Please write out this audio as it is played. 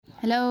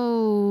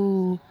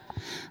Hello.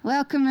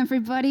 Welcome,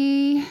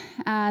 everybody,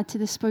 to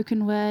the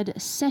Spoken Word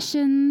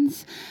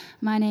Sessions.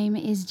 My name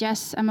is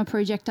Jess. I'm a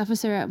project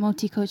officer at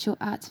Multicultural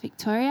Arts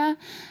Victoria,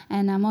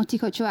 and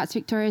Multicultural Arts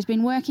Victoria has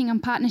been working in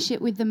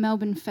partnership with the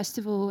Melbourne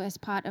Festival as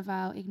part of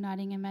our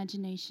Igniting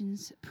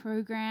Imaginations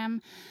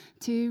program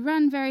to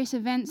run various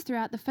events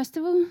throughout the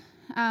festival.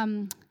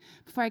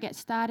 Before I get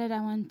started, I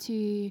want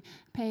to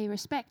pay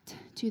respect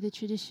to the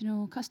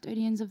traditional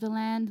custodians of the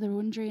land, the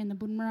Wurundjeri and the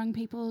Bunurong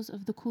peoples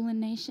of the Kulin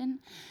Nation.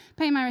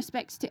 Pay my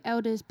respects to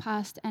elders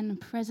past and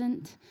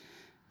present.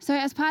 So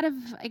as part of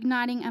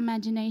Igniting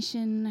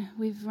Imagination,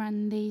 we've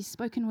run these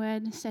spoken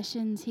word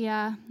sessions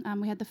here.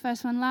 We had the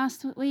first one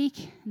last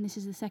week, and this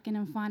is the second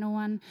and final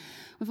one.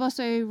 We've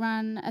also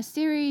run a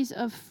series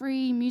of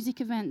free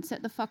music events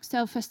at the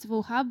Foxtel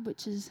Festival Hub,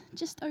 which is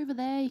just over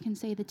there. You can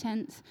see the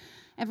tents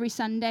every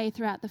Sunday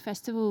throughout the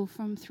festival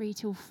from 3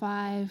 till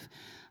 5,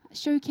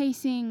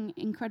 showcasing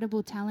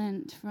incredible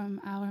talent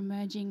from our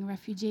emerging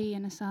refugee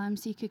and asylum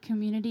seeker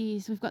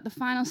communities. We've got the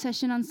final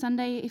session on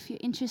Sunday if you're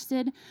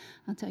interested.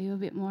 I'll tell you a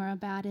bit more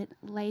about it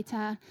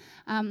later.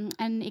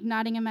 And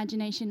Igniting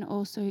Imagination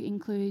also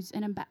includes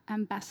an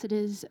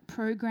ambassadors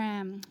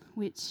program,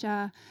 which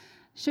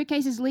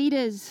showcases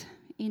leaders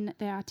in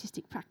their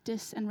artistic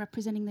practice and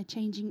representing the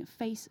changing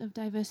face of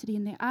diversity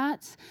in the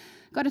arts.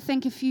 Got to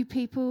thank a few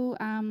people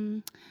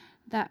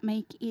that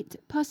make it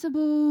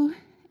possible.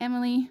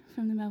 Emily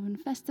from the Melbourne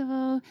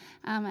Festival,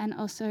 and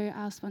also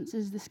our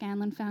sponsors, the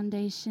Scanlon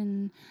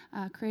Foundation,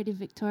 Creative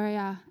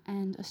Victoria,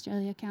 and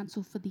Australia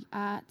Council for the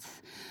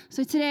Arts.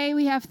 So today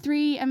we have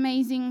 3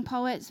 amazing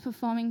poets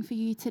performing for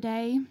you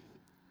today.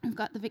 We've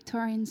got the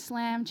Victorian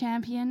Slam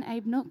champion,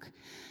 Abe Nook.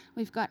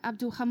 We've got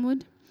Abdul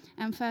Hamud,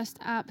 and first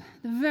up,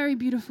 the very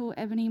beautiful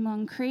Ebony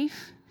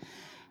Moncrief.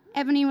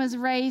 Ebony was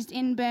raised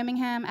in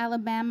Birmingham,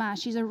 Alabama.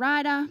 She's a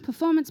writer,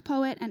 performance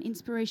poet, and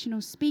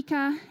inspirational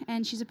speaker,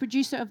 and she's a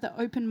producer of the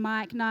Open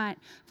Mic Night,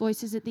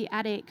 Voices at the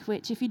Attic,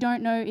 which, if you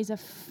don't know, is a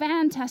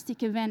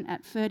fantastic event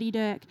at Ferdy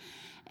Dirk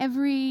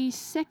every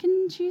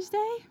second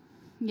Tuesday.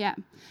 Yeah,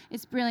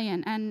 it's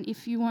brilliant, and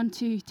if you want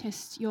to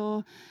test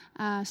your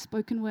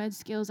spoken word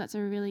skills, that's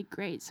a really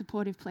great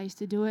supportive place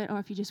to do it, or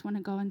if you just want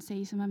to go and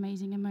see some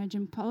amazing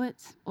emerging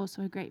poets,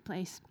 also a great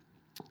place.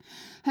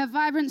 Her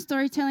vibrant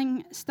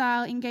storytelling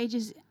style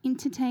engages,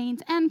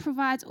 entertains, and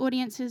provides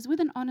audiences with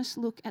an honest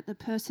look at the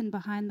person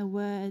behind the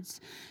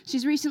words.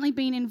 She's recently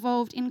been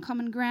involved in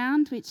Common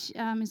Ground, which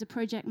is a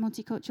project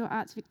Multicultural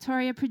Arts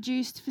Victoria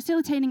produced,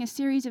 facilitating a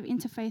series of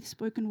interfaith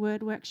spoken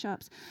word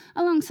workshops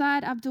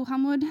alongside Abdul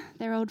Hamud,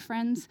 their old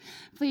friends.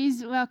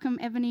 Please welcome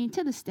Ebony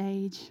to the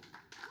stage.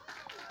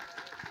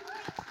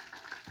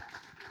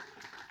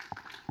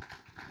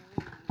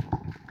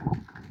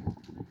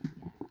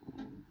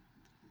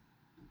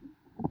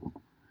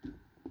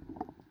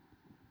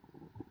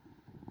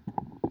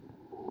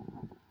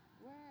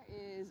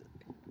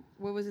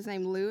 What was his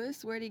name,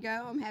 Lewis? Where'd he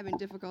go? I'm having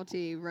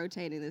difficulty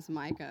rotating this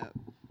mic up.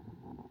 I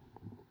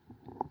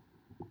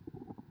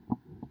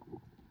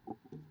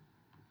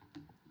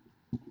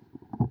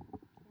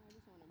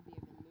just want to be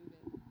able to move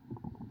it.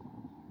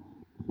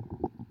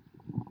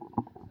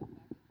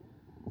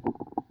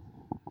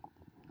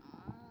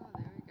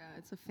 There we go.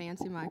 It's a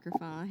fancy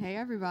microphone. Hey,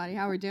 everybody.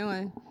 How we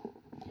doing?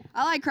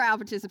 I like crowd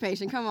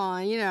participation. Come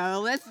on,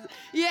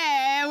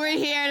 we're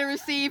here to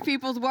receive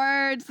people's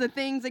words, the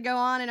things that go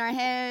on in our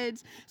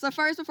heads. So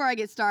first, before I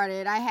get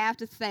started, I have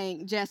to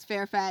thank Jess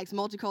Fairfax,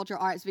 Multicultural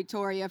Arts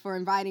Victoria, for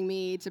inviting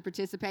me to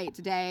participate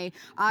today.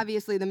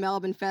 Obviously, the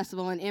Melbourne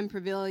Festival and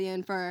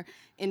Impavilion for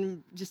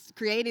just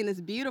creating this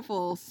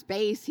beautiful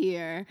space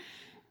here.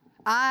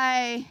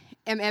 I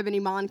am Ebony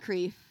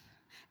Moncrief,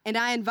 and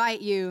I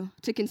invite you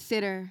to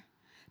consider,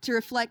 to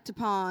reflect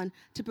upon,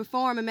 to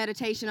perform a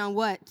meditation on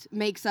what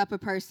makes up a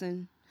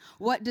person.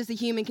 What does the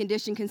human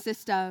condition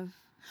consist of?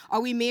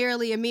 Are we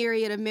merely a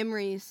myriad of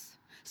memories,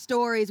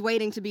 stories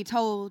waiting to be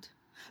told?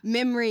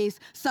 Memories,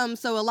 some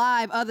so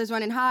alive, others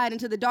run and hide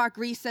into the dark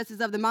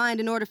recesses of the mind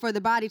in order for the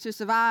body to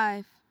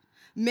survive.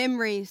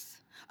 Memories,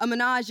 a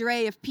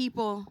menagerie of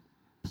people,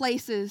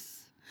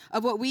 places,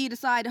 of what we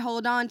decide to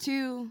hold on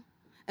to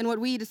and what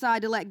we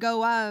decide to let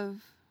go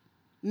of.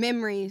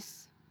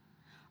 Memories,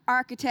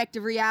 architect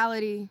of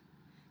reality,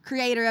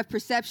 creator of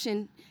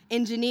perception,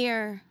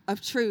 engineer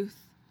of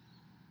truth.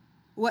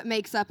 What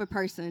makes up a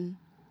person?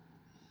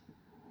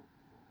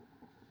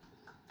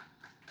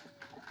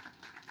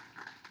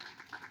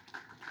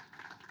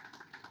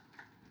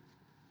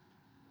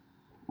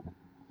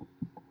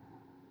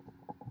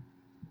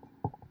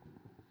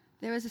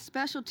 There was a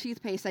special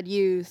toothpaste I'd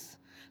use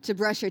to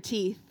brush your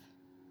teeth.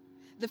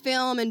 The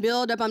film and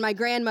buildup on my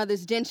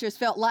grandmother's dentures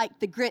felt like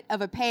the grit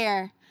of a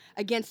pear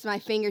against my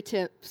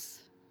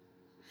fingertips.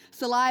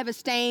 Saliva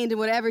stained and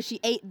whatever she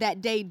ate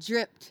that day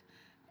dripped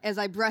as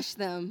I brushed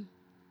them.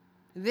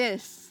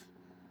 This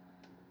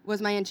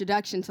was my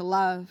introduction to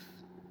love.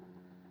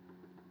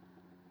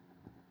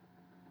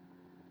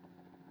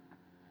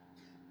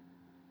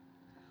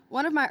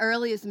 One of my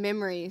earliest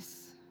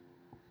memories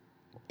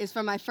is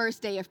from my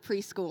first day of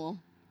preschool.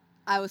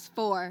 I was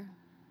 4,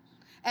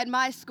 At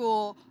my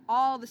school,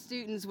 all the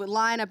students would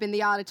line up in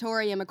the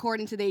auditorium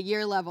according to their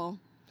year level.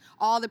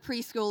 All the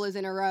preschoolers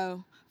in a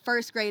row,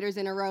 first graders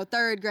in a row,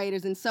 third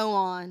graders, and so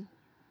on.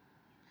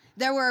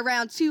 There were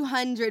around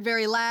 200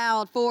 very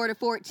loud 4 to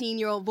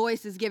 14-year-old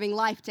voices giving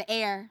life to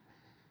air.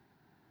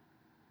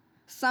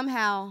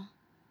 Somehow,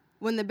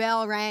 when the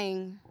bell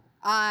rang,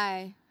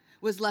 I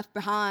was left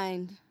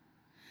behind.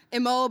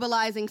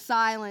 Immobilizing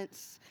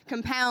silence,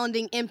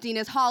 compounding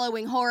emptiness,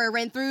 hollowing horror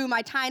ran through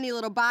my tiny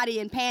little body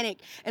in panic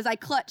as I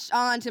clutched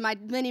onto my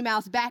Minnie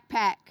Mouse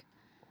backpack.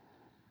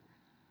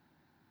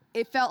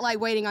 It felt like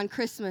waiting on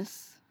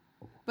Christmas,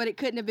 but it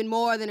couldn't have been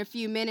more than a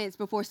few minutes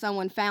before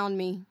someone found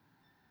me.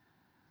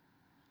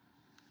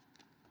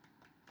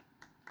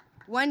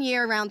 One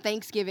year around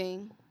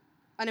Thanksgiving,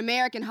 an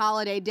American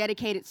holiday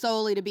dedicated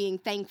solely to being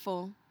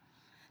thankful.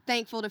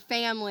 Thankful to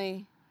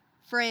family,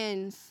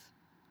 friends,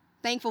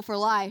 thankful for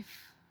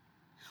life.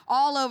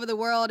 All over the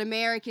world,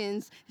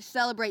 Americans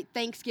celebrate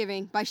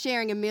Thanksgiving by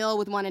sharing a meal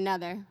with one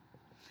another.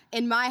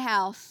 In my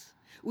house,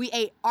 we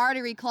ate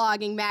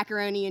artery-clogging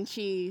macaroni and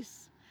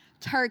cheese,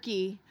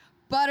 turkey,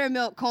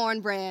 buttermilk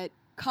cornbread,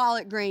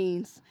 collard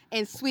greens,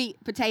 and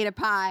sweet potato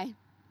pie.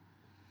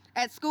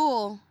 At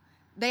school,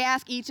 they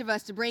ask each of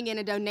us to bring in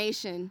a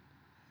donation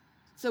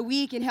so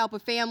we can help a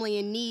family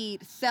in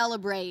need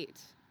celebrate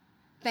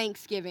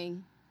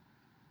Thanksgiving.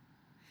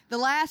 The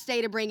last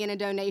day to bring in a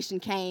donation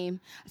came,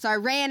 so I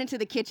ran into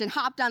the kitchen,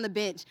 hopped on the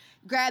bench,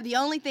 grabbed the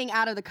only thing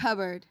out of the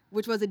cupboard,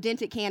 which was a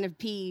dented can of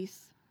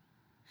peas.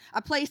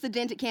 I placed the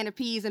dented can of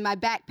peas in my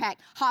backpack,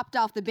 hopped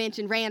off the bench,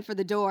 and ran for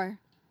the door.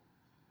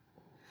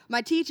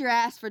 My teacher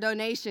asked for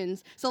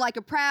donations, so like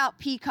a proud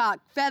peacock,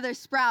 feather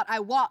sprout, I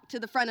walked to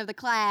the front of the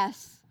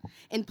class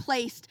and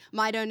placed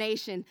my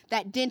donation,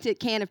 that dented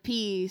can of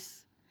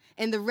peas,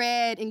 in the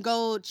red and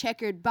gold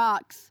checkered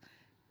box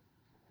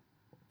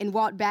and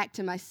walked back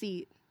to my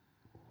seat.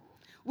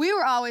 We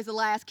were always the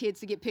last kids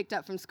to get picked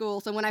up from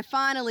school, so when I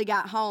finally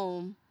got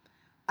home,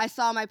 I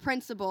saw my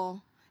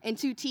principal and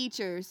 2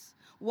 teachers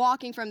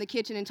walking from the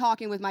kitchen and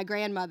talking with my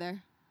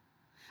grandmother.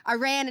 I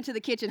ran into the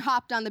kitchen,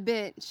 hopped on the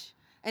bench,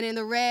 and in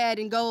the red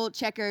and gold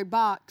checkered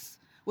box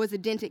was a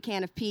dented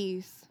can of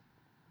peas.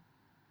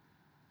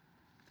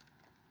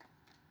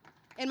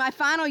 In my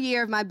final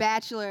year of my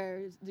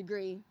bachelor's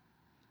degree,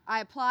 I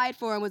applied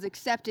for and was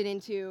accepted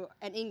into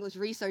an English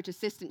research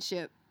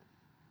assistantship.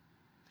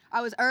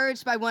 I was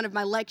urged by one of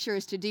my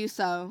lecturers to do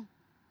so.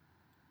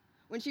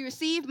 When she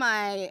received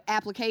my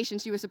application,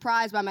 she was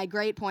surprised by my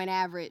grade point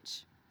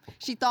average.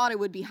 She thought it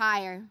would be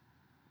higher.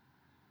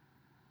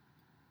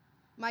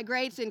 My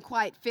grades didn't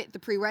quite fit the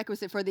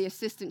prerequisite for the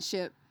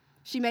assistantship.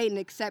 She made an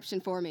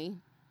exception for me.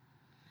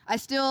 I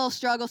still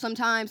struggle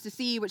sometimes to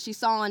see what she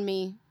saw in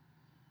me.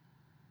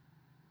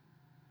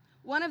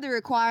 One of the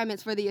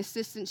requirements for the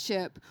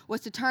assistantship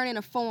was to turn in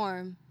a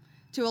form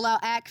to allow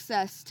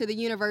access to the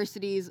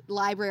university's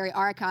library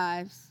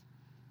archives.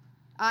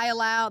 I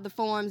allowed the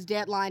form's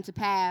deadline to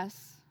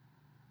pass.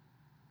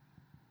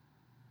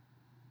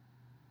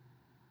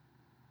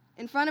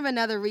 In front of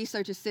another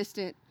research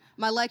assistant,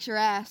 my lecturer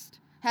asked,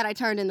 had I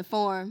turned in the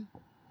form?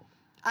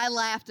 I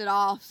laughed it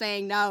off,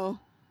 saying no.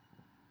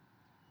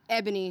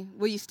 Ebony,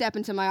 will you step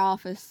into my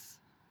office?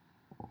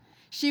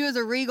 She was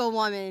a regal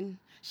woman.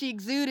 She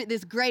exuded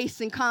this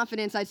grace and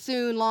confidence I'd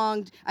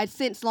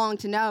since longed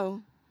to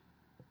know.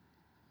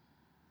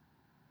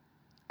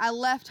 I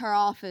left her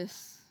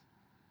office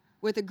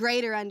with a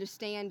greater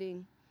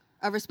understanding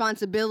of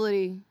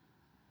responsibility,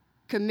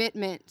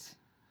 commitment,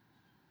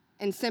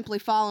 and simply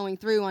following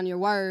through on your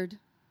word.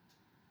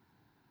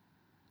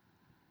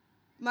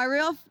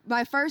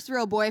 My first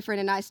real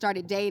boyfriend and I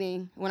started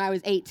dating when I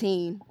was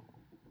 18.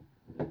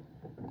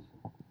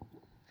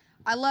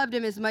 I loved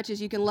him as much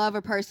as you can love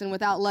a person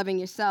without loving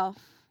yourself.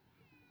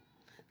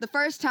 The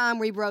first time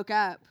we broke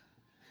up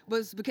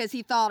was because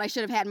he thought I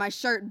should have had my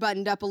shirt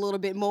buttoned up a little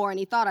bit more, and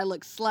he thought I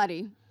looked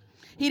slutty.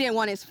 He didn't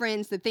want his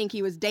friends to think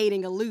he was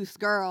dating a loose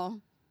girl.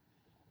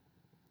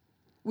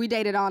 We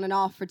dated on and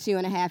off for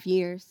 2.5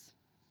 years.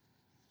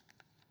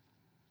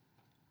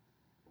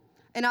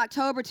 In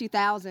October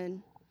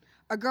 2000,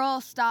 a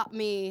girl stopped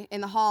me in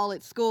the hall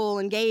at school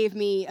and gave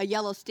me a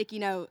yellow sticky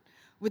note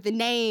with the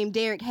name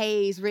Derek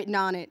Hayes written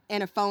on it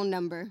and a phone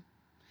number.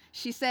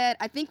 She said,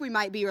 "I think we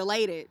might be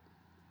related,"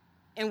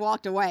 and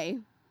walked away.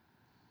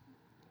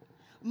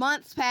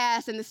 Months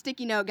passed, and the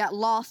sticky note got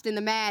lost in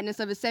the madness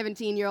of a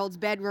 17-year-old's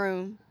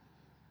bedroom.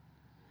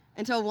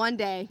 Until one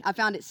day, I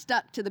found it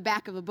stuck to the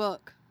back of a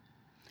book.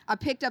 I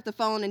picked up the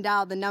phone and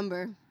dialed the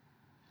number.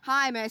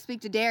 "Hi, may I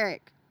speak to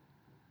Derek?"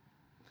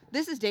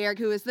 "This is Derek.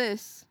 Who is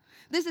this?"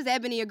 "This is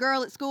Ebony. A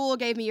girl at school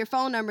gave me your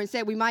phone number and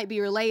said we might be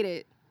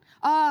related."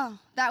 "Oh,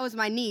 that was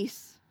my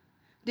niece.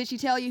 Did she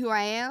tell you who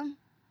I am?"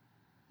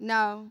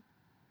 "No."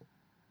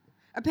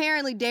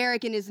 Apparently,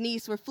 Derek and his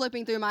niece were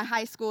flipping through my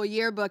high school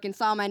yearbook and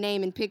saw my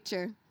name and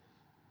picture.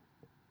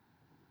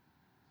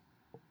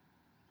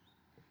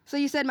 "So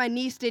you said my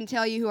niece didn't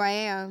tell you who I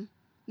am?"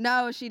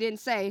 "No, she didn't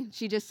say.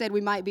 She just said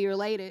we might be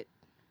related."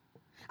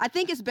 "I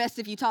think it's best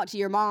if you talk to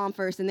your mom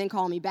first and then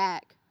call me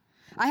back."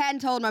 I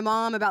hadn't told my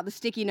mom about the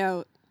sticky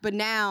note, but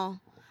now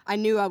I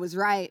knew I was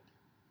right.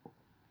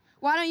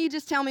 Why don't you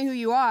just tell me who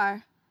you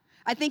are?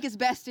 I think it's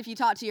best if you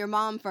talk to your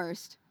mom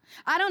first.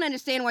 I don't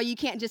understand why you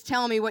can't just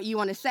tell me what you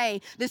want to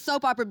say. This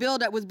soap opera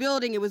buildup was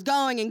building, it was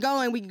going and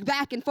going, we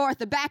back and forth,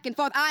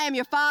 I am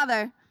your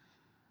father.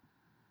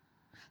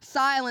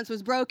 Silence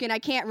was broken, I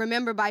can't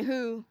remember by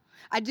who.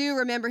 I do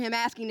remember him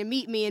asking to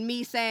meet me and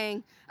me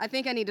saying, I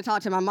think I need to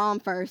talk to my mom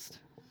first.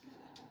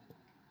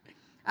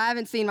 I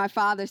haven't seen my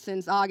father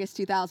since August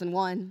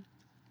 2001.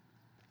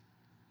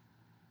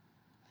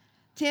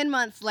 10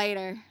 months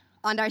later,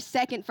 on our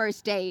second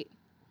first date,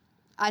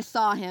 I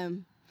saw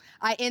him.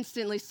 I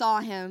instantly saw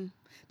him.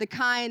 The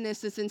kindness,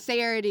 the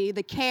sincerity,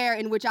 the care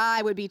in which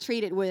I would be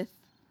treated with.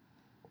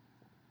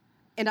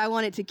 And I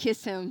wanted to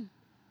kiss him.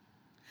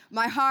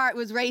 My heart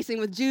was racing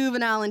with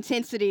juvenile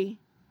intensity.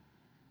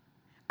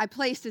 I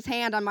placed his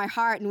hand on my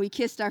heart and we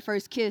kissed our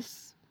first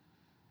kiss.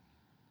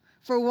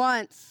 For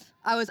once,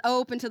 I was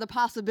open to the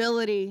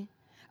possibility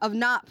of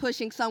not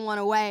pushing someone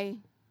away,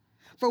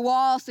 for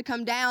walls to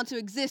come down to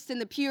exist in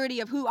the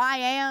purity of who I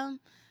am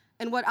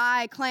and what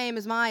I claim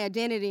as my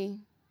identity.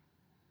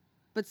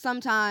 But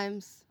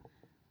sometimes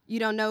you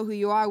don't know who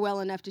you are well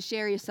enough to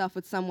share yourself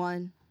with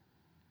someone.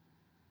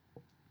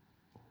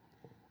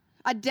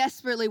 I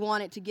desperately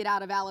wanted to get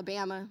out of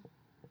Alabama,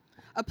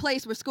 a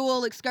place where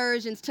school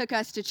excursions took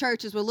us to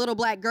churches where little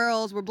black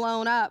girls were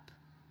blown up,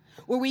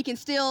 where we can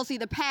still see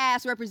the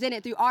past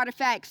represented through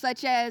artifacts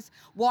such as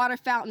water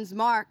fountains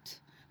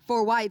marked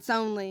for whites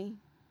only.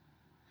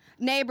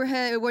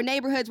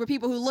 Neighborhoods where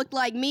people who looked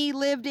like me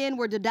lived in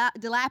were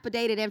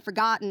dilapidated and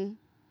forgotten.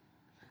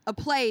 A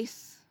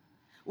place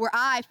where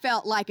I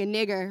felt like a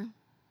nigger.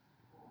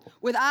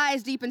 With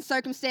eyes deep in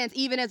circumstance,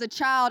 even as a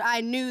child, I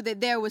knew that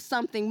there was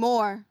something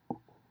more.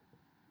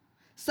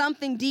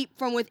 Something deep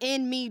from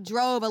within me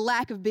drove a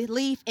lack of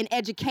belief in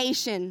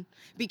education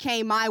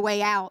became my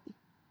way out.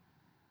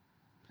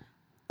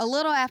 A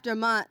little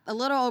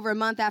over a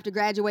month after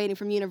graduating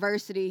from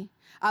university,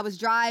 I was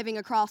driving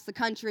across the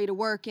country to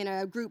work in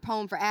a group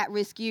home for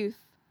at-risk youth,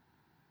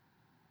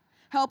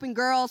 helping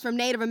girls from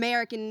Native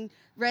American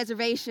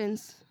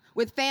reservations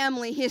with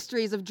family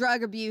histories of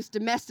drug abuse,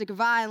 domestic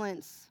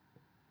violence.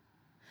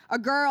 A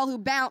girl who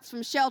bounced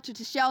from shelter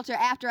to shelter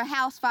after a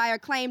house fire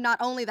claimed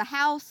not only the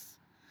house,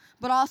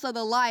 but also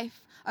the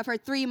life of her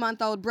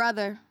 3-month-old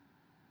brother.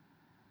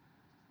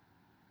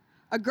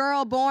 A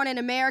girl born in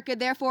America,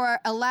 therefore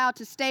allowed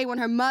to stay when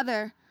her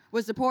mother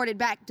was deported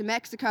back to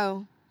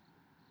Mexico.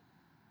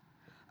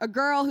 A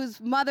girl whose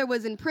mother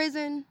was in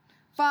prison,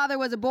 father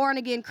was a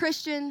born-again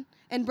Christian,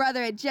 and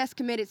brother had just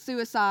committed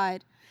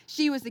suicide.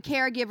 She was the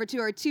caregiver to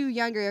her 2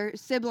 younger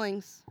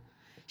siblings.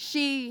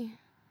 She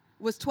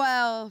was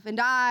 12, and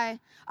I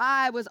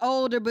was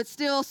older, but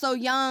still so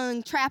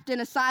young, trapped in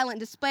a silent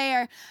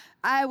despair.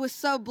 I was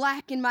so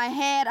black in my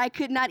head, I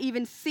could not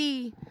even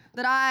see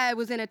that I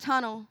was in a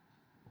tunnel.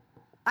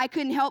 I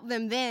couldn't help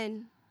them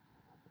then.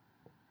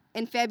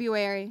 In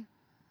February,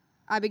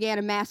 I began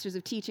a Master's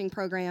of Teaching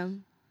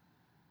program.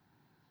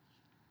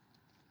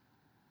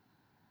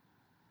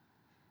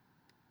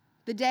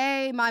 The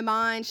day my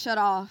mind shut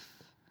off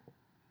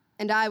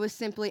and I was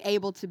simply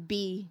able to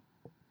be,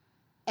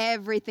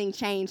 everything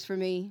changed for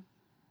me.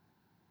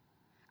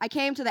 I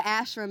came to the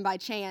ashram by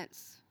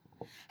chance.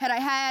 Had I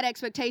had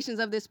expectations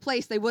of this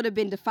place, they would have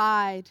been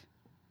defied.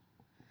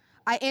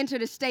 I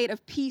entered a state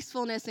of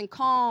peacefulness and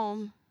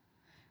calm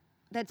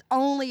that's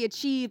only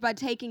achieved by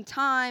taking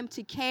time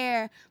to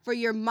care for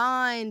your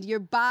mind, your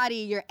body,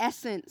 your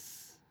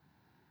essence.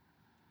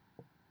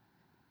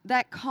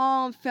 That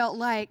calm felt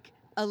like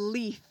a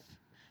leaf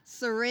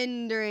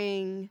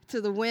surrendering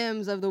to the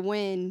whims of the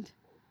wind.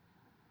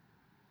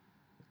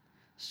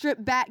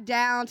 Stripped back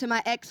down to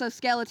my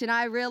exoskeleton,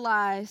 I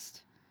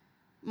realized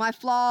my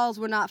flaws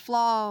were not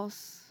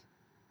flaws.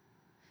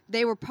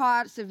 They were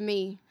parts of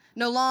me,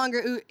 no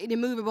longer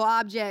immovable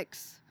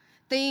objects.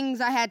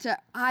 Things I had to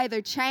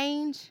either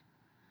change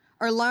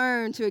or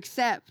learn to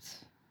accept.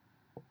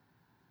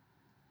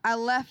 I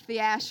left the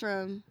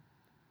ashram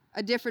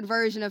a different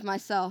version of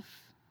myself.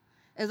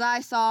 As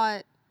I saw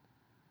it,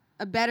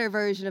 a better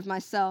version of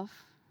myself.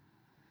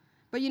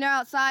 But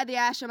outside the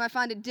ashram, I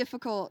find it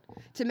difficult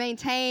to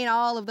maintain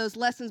all of those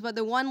lessons, but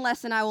the one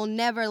lesson I will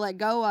never let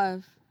go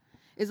of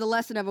is the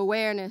lesson of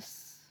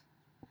awareness.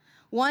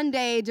 One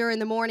day during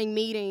the morning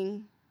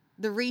meeting,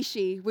 the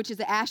Rishi, which is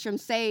the ashram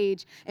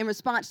sage, in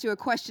response to a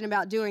question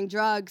about doing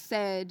drugs,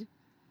 said,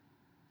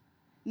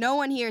 "No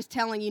one here is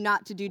telling you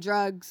not to do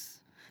drugs,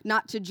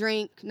 not to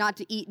drink, not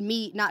to eat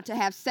meat, not to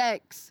have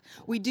sex.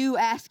 We do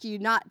ask you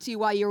not to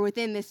while you're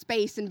within this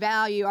space and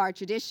value our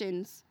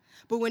traditions.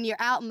 But when you're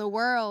out in the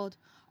world,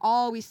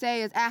 all we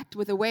say is act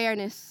with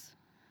awareness.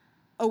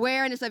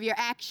 Awareness of your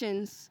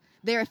actions,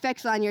 their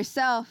effects on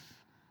yourself,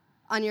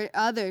 on your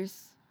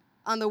others,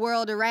 on the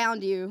world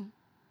around you.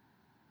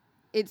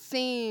 It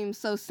seems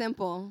so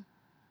simple.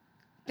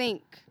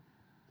 Think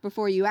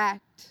before you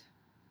act."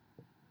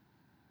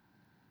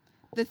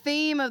 The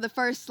theme of the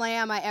first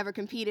slam I ever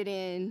competed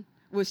in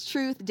was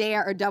truth,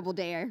 dare, or double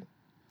dare.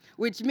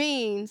 which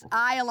means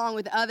I, along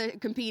with other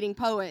competing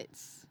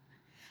poets,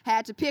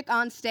 had to pick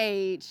on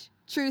stage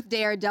Truth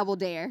Dare, Double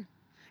Dare.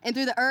 And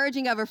through the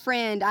urging of a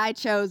friend, I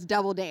chose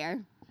Double Dare.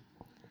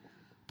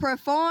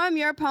 Perform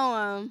your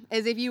poem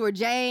as if you were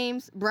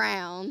James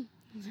Brown.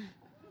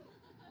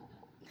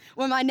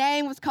 When my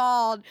name was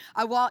called,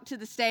 I walked to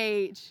the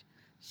stage,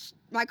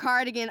 my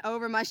cardigan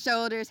over my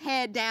shoulders,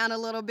 head down a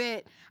little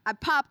bit. I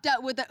popped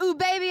up with a, ooh,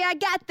 baby, I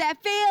got that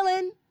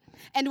feeling.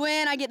 And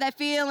when I get that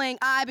feeling,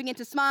 I begin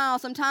to smile.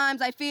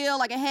 Sometimes I feel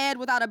like a head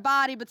without a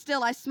body, but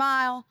still I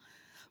smile.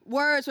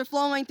 Words were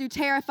flowing through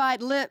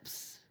terrified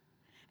lips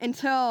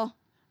until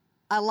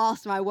I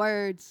lost my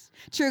words,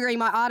 triggering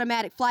my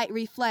automatic flight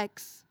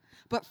reflex.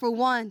 But for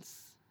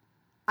once,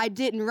 I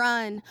didn't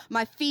run.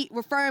 My feet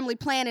were firmly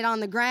planted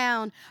on the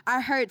ground.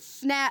 I heard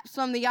snaps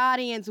from the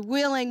audience,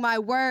 willing my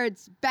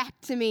words back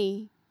to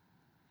me.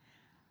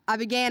 I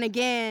began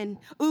again.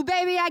 Ooh,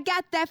 baby, I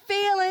got that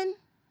feeling.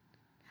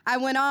 I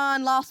went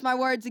on, lost my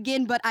words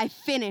again, but I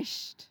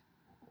finished.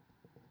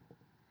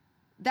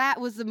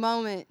 That was the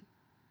moment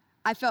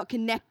I felt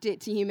connected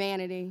to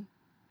humanity.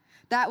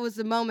 That was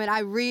the moment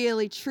I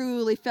really,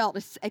 truly felt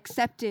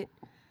accepted.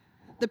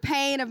 The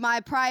pain of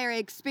my prior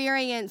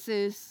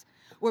experiences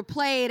were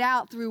played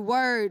out through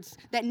words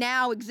that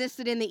now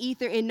existed in the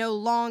ether and no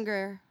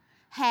longer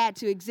had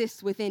to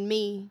exist within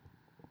me.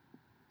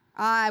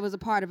 I was a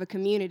part of a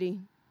community.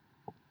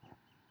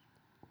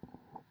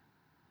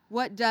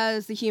 What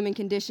does the human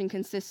condition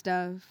consist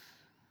of?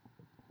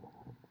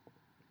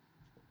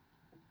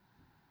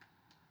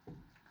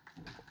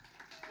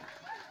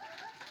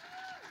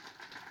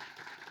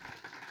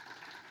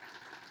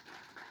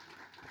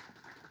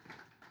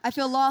 I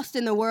feel lost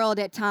in the world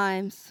at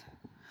times.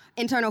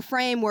 Internal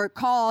framework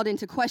called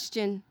into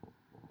question.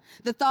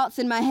 The thoughts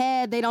in my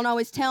head, they don't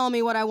always tell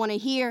me what I want to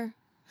hear.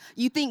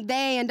 You think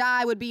they and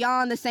I would be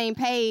on the same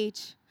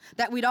page,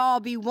 that we'd all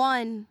be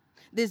one,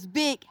 this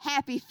big,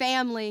 happy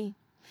family,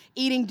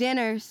 eating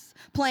dinners,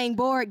 playing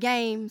board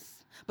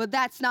games, but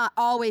that's not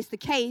always the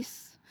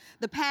case.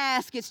 The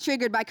past gets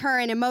triggered by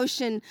current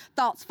emotion,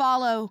 thoughts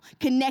follow,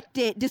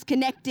 connected,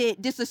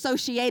 disconnected,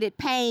 disassociated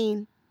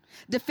pain.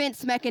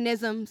 Defense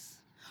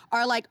mechanisms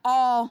are like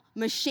all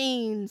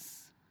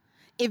machines.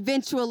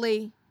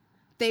 Eventually,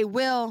 they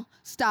will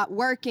stop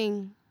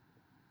working.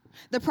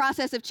 The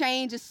process of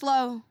change is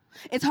slow.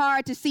 It's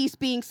hard to cease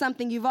being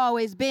something you've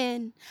always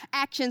been.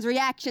 Actions,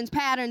 reactions,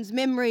 patterns,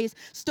 memories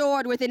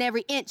stored within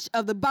every inch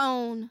of the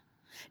bone.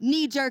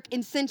 Knee-jerk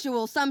and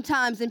sensual,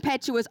 sometimes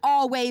impetuous,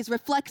 always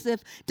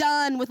reflexive,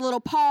 done with little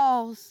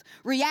pause.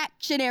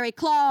 Reactionary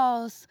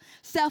claws,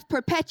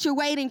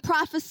 self-perpetuating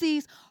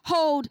prophecies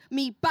hold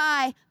me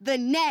by the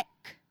neck.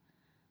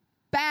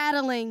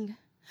 Battling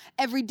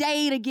every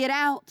day to get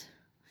out,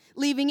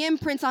 leaving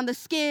imprints on the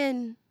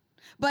skin.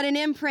 But an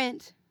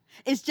imprint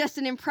is just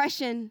an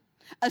impression,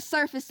 a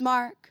surface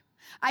mark.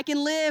 I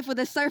can live with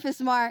a surface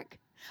mark,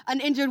 an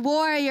injured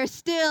warrior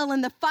still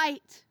in the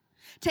fight,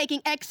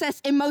 taking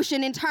excess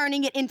emotion and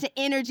turning it into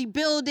energy,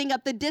 building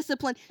up the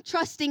discipline,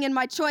 trusting in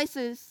my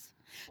choices,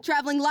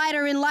 traveling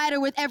lighter and lighter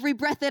with every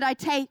breath that I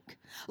take,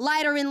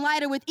 lighter and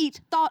lighter with each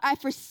thought I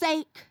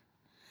forsake.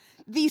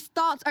 These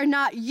thoughts are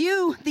not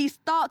you. These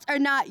thoughts are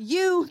not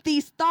you.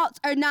 These thoughts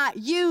are not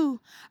you.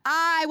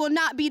 I will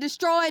not be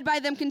destroyed by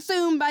them,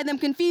 consumed by them,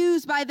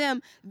 confused by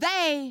them.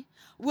 They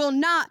will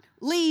not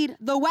lead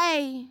the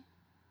way.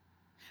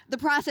 The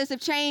process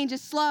of change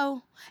is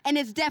slow, and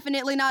it's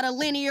definitely not a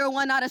linear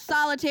one, not a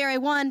solitary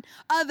one.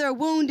 Other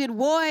wounded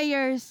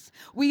warriors,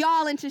 we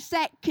all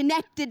intersect,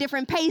 connect at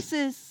different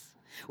paces.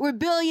 We're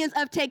billions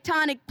of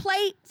tectonic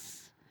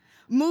plates,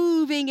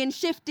 moving and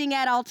shifting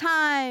at all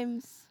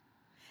times.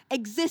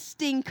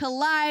 Existing,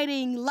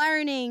 colliding,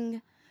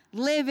 learning,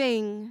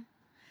 living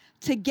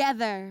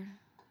together.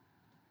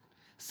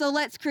 So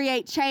let's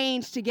create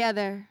change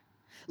together.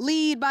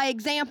 Lead by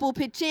example,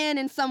 pitch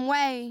in some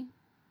way.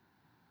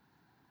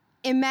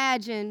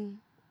 Imagine.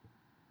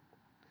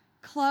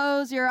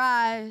 Close your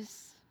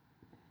eyes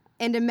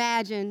and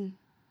imagine.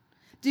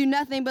 Do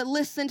nothing but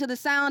listen to the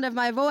sound of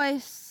my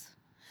voice.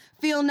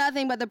 Feel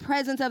nothing but the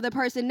presence of the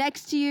person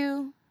next to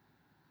you.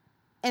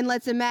 And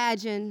let's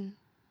imagine.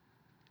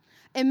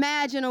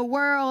 Imagine a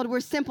world where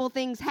simple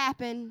things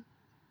happen,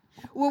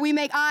 where we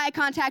make eye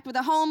contact with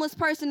a homeless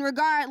person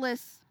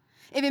regardless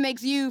if it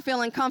makes you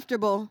feel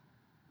uncomfortable,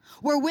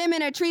 where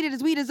women are treated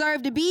as we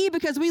deserve to be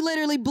because we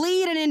literally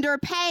bleed and endure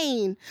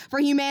pain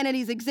for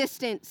humanity's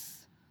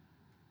existence,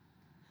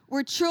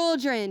 where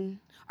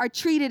children are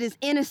treated as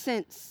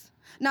innocents,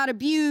 not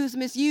abused,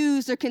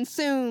 misused, or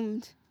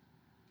consumed,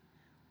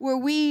 where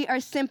we are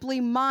simply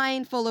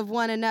mindful of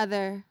one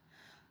another,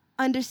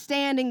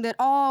 understanding that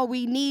all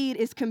we need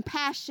is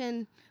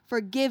compassion,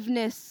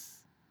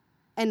 forgiveness,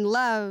 and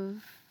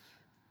love.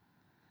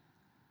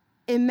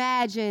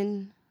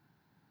 Imagine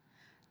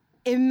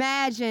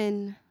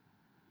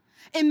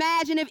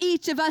if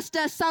each of us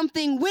does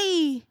something,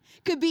 we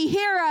could be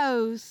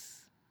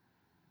heroes.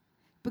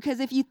 Because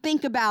if you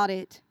think about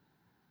it,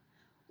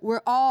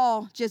 we're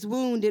all just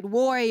wounded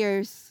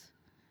warriors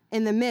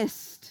in the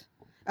midst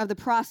of the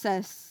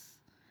process.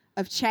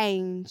 of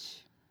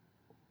change.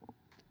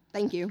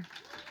 Thank you.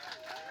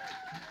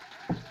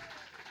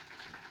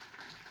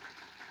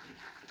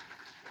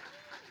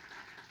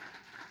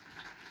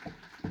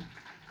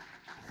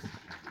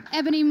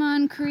 Ebony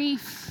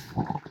Moncrief.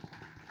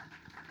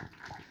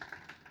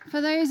 For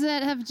those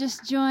that have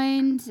just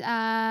joined,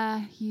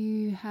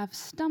 you have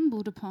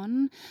stumbled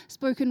upon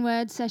spoken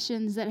word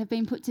sessions that have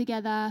been put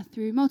together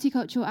through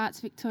Multicultural Arts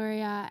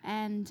Victoria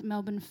and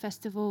Melbourne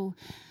Festival.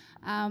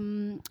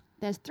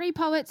 There's 3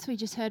 poets. We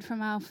just heard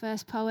from our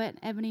first poet,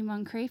 Ebony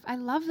Moncrief. I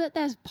love that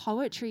there's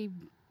poetry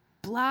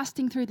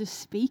blasting through the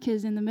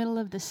speakers in the middle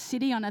of the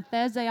city on a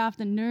Thursday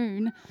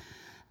afternoon.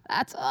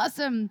 That's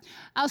awesome.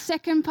 Our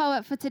second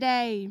poet for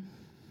today,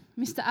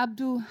 Mr.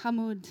 Abdul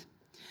Hamud.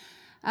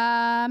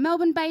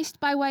 Melbourne-based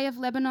by way of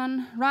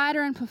Lebanon,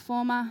 writer and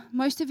performer,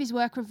 most of his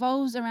work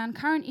revolves around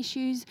current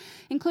issues,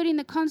 including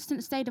the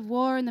constant state of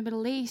war in the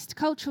Middle East,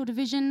 cultural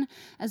division,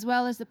 as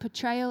well as the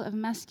portrayal of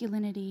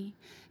masculinity.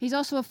 He's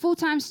also a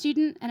full-time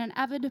student and an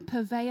avid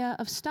purveyor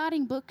of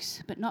starting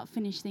books, but not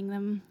finishing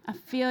them. I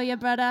feel you,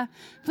 brother.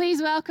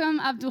 Please welcome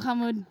Abdul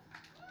Hamud.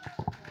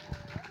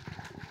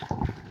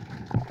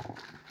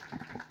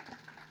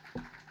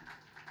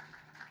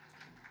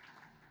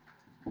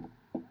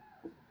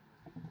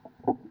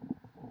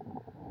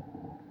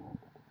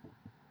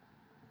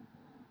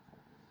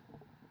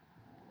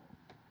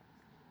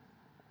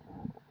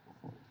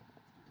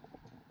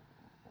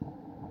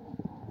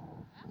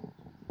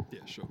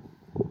 Sure.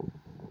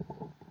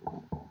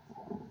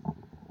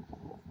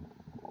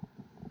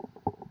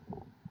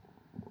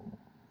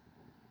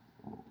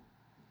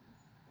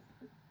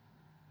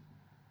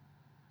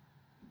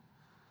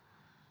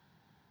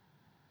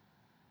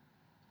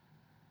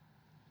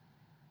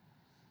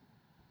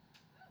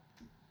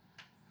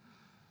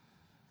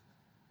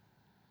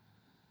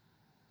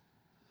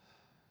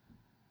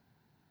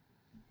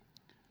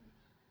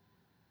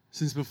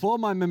 Since before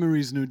my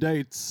memories knew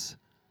dates,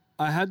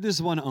 I had this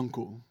one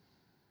uncle.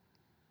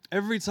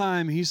 Every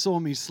time he saw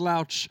me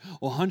slouch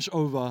or hunch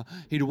over,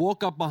 he'd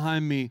walk up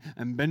behind me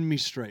and bend me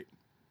straight.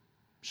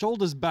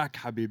 Shoulders back,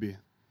 Habibi.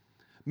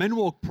 Men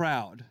walk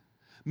proud.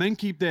 Men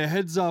keep their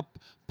heads up,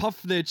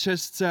 puff their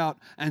chests out,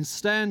 and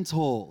stand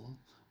tall.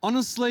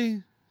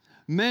 Honestly,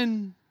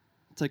 men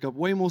take up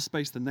way more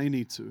space than they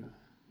need to.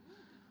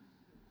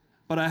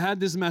 But I had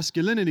this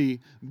masculinity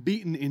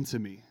beaten into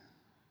me.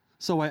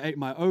 So I ate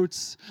my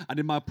oats, I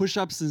did my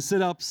push-ups and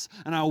sit-ups,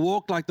 and I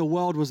walked like the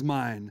world was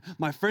mine.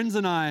 My friends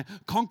and I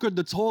conquered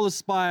the tallest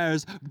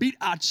spires, beat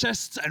our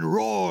chests and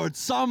roared.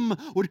 Some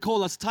would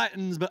call us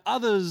titans, but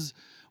others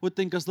would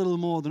think us little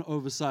more than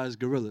oversized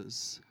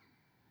gorillas.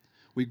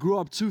 We grew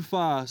up too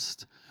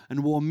fast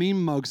and wore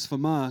meme mugs for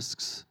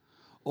masks,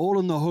 all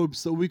in the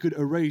hopes that we could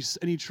erase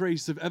any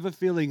trace of ever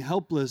feeling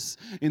helpless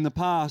in the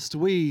past.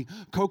 We,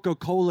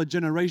 Coca-Cola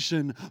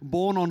generation,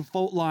 born on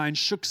fault lines,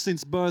 shook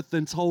since birth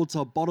and told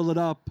to bottle it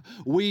up.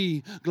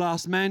 We,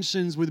 glass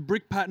mansions with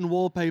brick pattern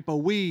wallpaper.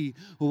 We,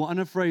 who were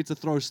unafraid to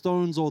throw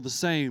stones all the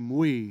same.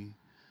 We,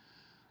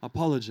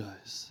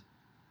 apologize.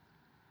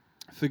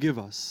 Forgive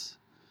us,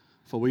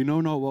 for we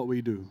know not what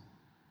we do.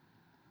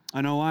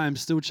 I know I am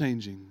still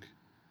changing.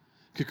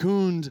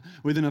 Cocooned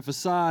within a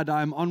facade,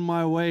 I am on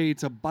my way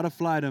to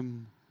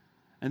butterflydom,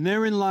 and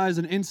therein lies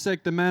an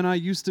insect the man I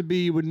used to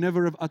be would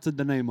never have uttered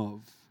the name of,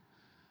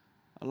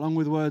 along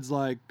with words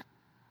like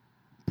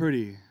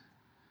pretty,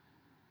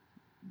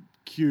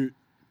 cute,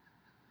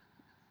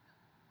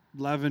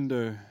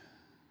 lavender,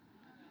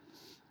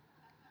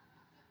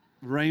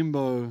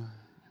 rainbow,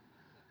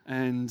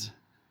 and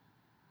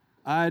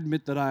I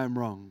admit that I am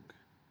wrong.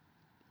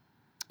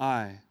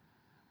 I,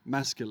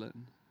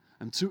 masculine,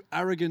 I'm too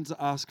arrogant to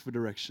ask for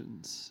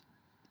directions.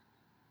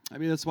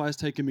 Maybe that's why it's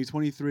taken me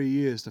 23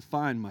 years to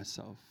find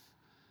myself.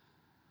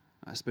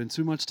 I spend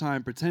too much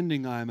time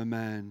pretending I am a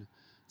man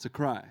to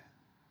cry.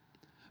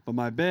 But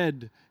my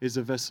bed is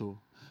a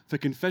vessel for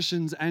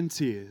confessions and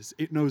tears.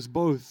 It knows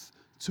both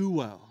too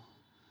well.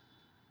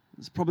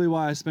 That's probably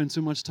why I spend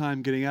too much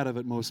time getting out of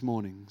it most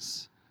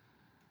mornings.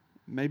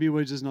 Maybe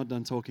we're just not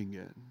done talking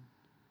yet.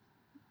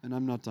 And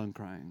I'm not done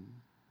crying.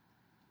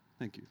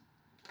 Thank you.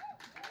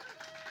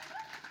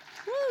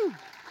 Woo!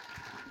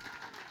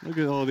 Look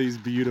at all these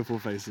beautiful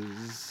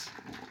faces.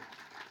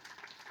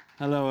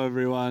 Hello,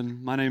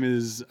 everyone. My name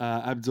is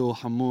Abdul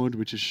Hamud,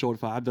 which is short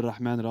for Abdul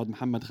Rahman Rad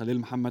Muhammad Khalil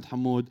Muhammad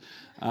Hamoud.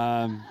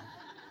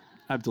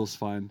 Abdul's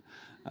fine.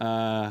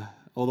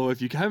 Although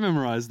if you can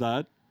memorize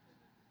that,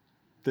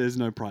 there's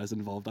no prize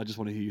involved. I just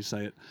want to hear you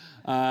say it.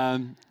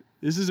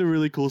 This is a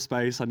really cool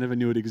space. I never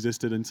knew it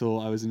existed until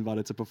I was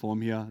invited to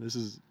perform here. This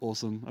is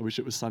awesome. I wish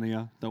it was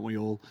sunnier, don't we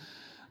all?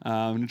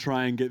 I'm going to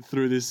try and get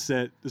through this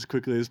set as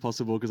quickly as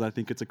possible because I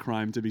think it's a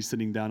crime to be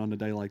sitting down on a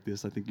day like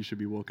this. I think you should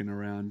be walking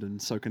around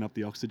and soaking up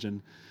the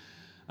oxygen.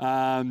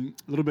 A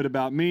little bit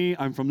about me.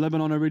 I'm from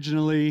Lebanon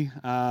originally.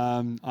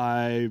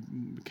 I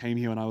came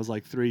here when I was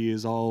like 3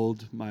 years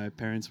old. My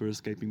parents were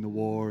escaping the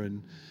war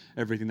and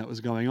everything that was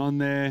going on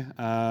there.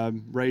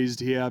 Raised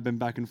here, I've been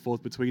back and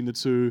forth between the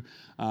two.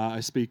 I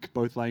speak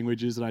both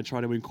languages, and I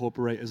try to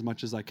incorporate as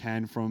much as I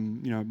can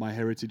from my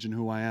heritage and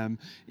who I am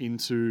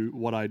into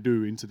what I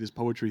do, into this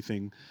poetry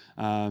thing.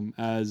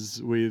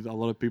 As with a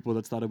lot of people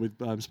that started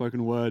with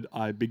spoken word,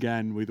 I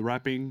began with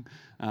rapping,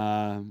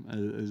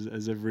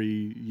 as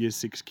every year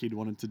 6 kid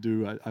wanted to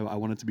do. I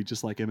wanted to be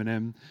just like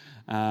Eminem,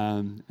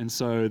 and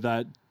so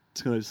that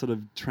sort of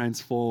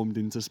transformed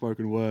into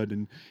spoken word,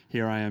 and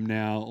here I am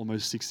now,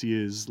 almost 6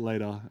 years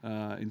later,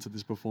 into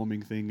this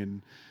performing thing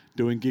and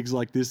doing gigs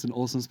like this in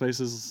awesome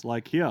spaces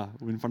like here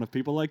in front of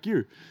people like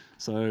you.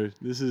 So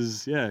this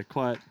is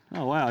quite.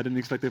 Oh wow! I didn't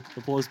expect the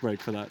applause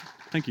break for that.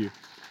 Thank you.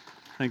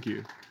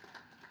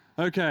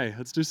 Okay,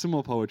 let's do some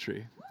more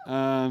poetry.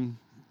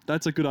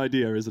 That's a good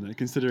idea, isn't it?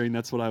 Considering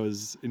that's what I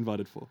was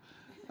invited for.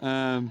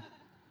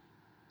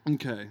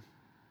 Okay.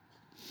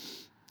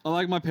 I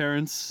like my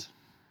parents.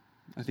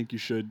 I think you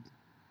should.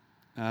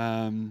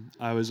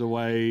 I was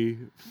away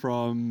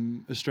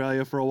from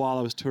Australia for a while.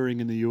 I was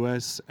touring in the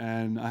US,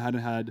 and I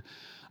hadn't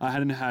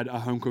had a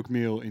home cooked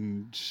meal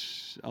in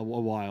a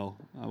while.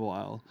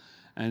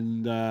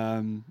 And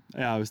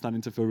I was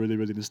starting to feel really,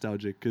 really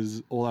nostalgic,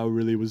 because all I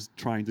really was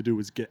trying to do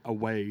was get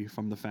away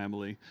from the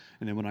family.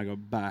 And then when I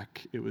got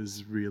back, it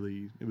was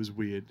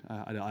weird.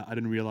 I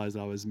didn't realize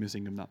that I was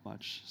missing them that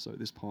much. So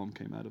this poem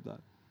came out of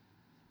that.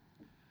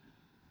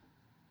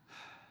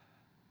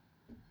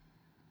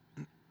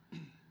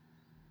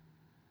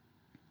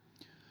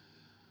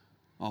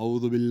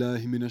 أعوذ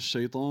بالله من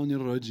الشيطان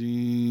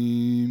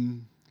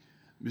الرجيم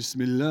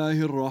بسم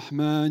الله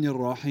الرحمن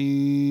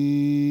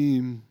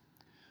الرحيم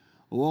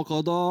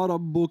وقضى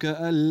ربك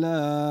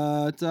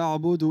ألا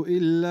تعبدوا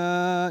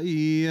إلا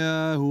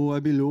إياه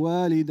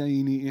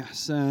وبالوالدين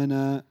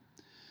إحسانا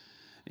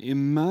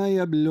إما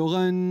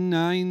يبلغن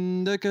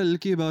عندك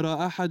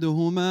الكبر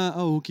أحدهما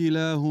أو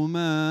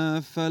كلاهما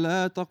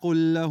فلا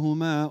تقل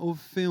لهما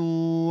أف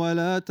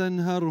ولا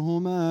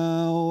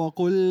تنهرهما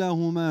وقل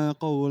لهما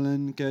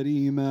قولا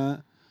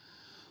كريما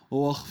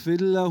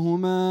واخفض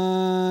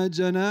لهما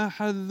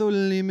جناح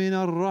الذل من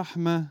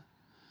الرحمة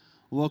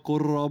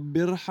وقل رب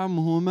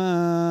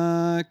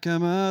ارحمهما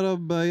كما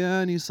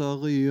ربياني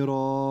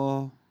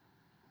صغيرا.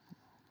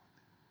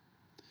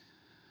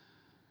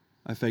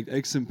 I faked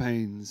aches and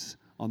pains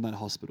on that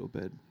hospital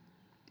bed.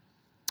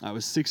 I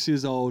was 6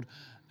 years old,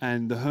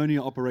 and the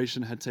hernia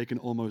operation had taken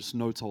almost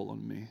no toll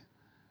on me.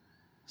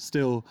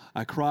 Still,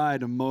 I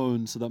cried and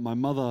moaned so that my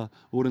mother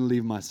wouldn't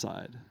leave my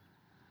side.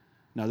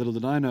 Now, little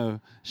did I know,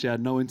 she had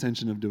no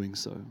intention of doing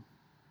so.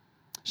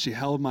 She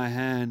held my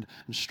hand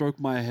and stroked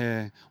my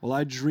hair while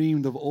I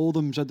dreamed of all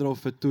the mjadra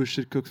fattoush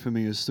she'd cook for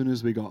me as soon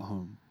as we got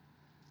home.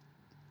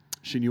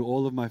 She knew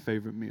all of my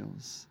favorite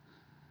meals.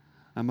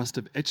 I must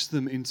have etched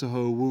them into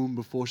her womb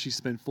before she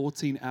spent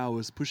 14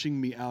 hours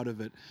pushing me out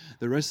of it.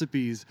 The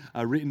recipes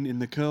are written in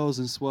the curls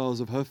and swirls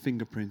of her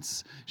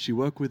fingerprints. She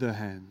worked with her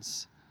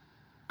hands.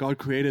 God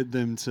created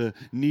them to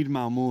knead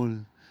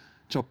ma'moul,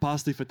 chop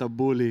parsley for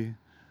tabbouleh,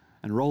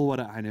 and roll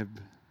wara anib.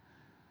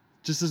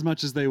 Just as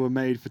much as they were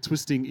made for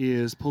twisting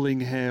ears,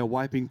 pulling hair,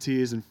 wiping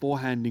tears, and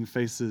forehanding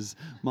faces.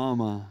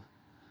 Mama,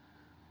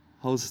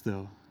 hold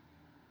still.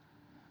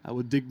 I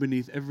will dig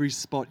beneath every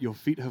spot your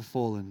feet have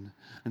fallen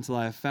until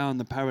I have found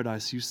the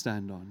paradise you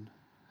stand on.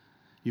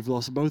 You've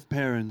lost both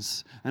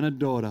parents and a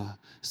daughter,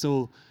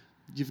 so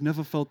you've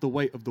never felt the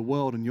weight of the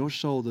world on your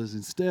shoulders.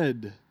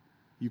 Instead,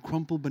 you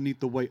crumple beneath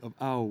the weight of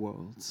our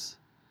worlds.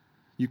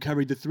 You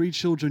carried the 3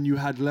 children you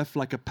had left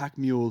like a pack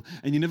mule,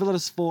 and you never let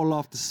us fall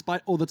off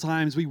despite all the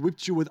times we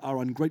whipped you with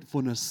our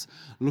ungratefulness.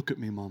 Look at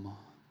me, Mama.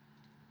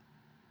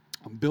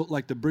 I'm built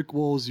like the brick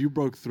walls you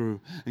broke through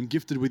and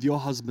gifted with your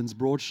husband's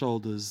broad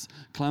shoulders.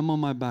 Climb on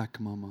my back,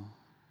 Mama.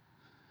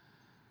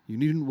 You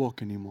needn't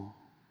walk anymore.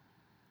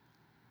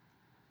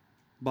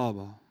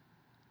 Baba,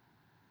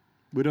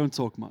 we don't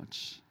talk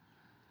much.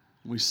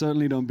 We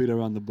certainly don't beat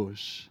around the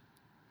bush.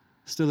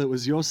 Still, it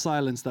was your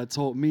silence that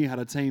taught me how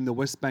to tame the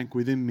West Bank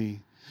within me.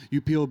 You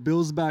peeled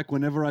bills back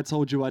whenever I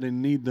told you I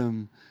didn't need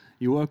them.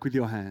 You work with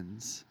your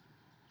hands.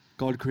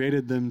 God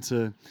created them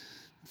to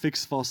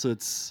fix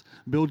faucets,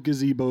 build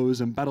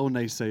gazebos, and battle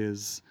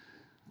naysayers,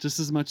 just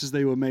as much as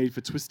they were made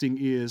for twisting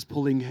ears,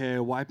 pulling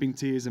hair, wiping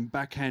tears, and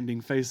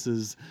backhanding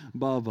faces.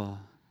 Baba,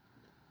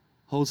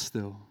 hold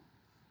still.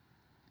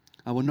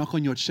 I will knock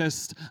on your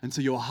chest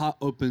until your heart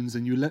opens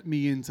and you let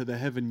me into the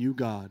heaven you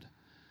guard.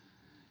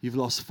 You've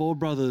lost 4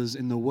 brothers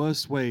in the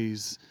worst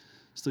ways,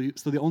 so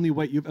the only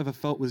weight you've ever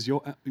felt was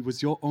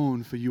your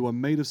own, for you are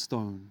made of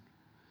stone.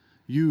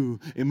 You,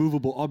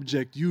 immovable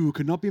object, you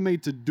could not be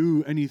made to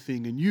do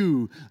anything, and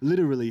you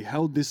literally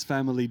held this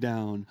family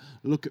down.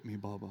 Look at me,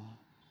 Baba.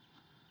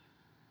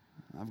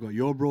 I've got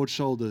your broad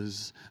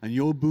shoulders and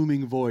your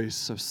booming voice,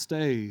 so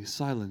stay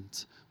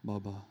silent,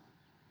 Baba.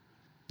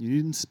 You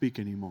needn't speak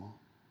anymore.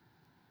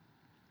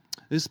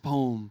 This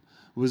poem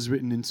was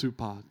written in 2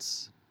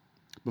 parts.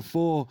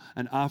 Before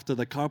and after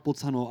the carpal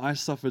tunnel, I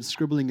suffered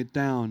scribbling it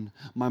down.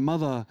 My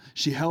mother,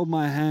 she held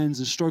my hands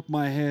and stroked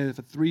my hair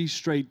for 3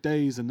 straight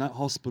days in that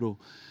hospital.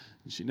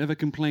 And she never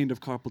complained of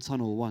carpal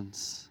tunnel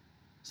once.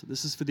 So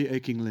this is for the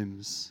aching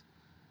limbs.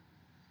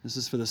 This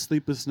is for the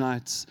sleepless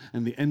nights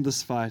and the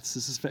endless fights.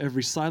 This is for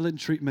every silent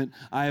treatment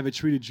I ever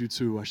treated you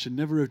to. I should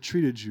never have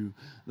treated you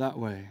that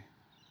way.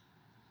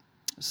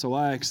 So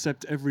I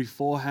accept every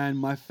forehand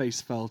my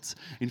face felt.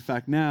 In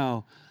fact,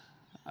 now,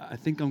 I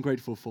think I'm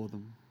grateful for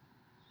them.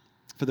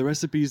 For the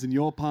recipes in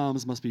your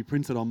palms must be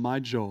printed on my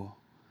jaw.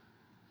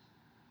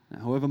 Now,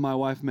 whoever my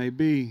wife may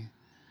be,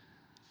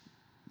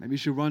 maybe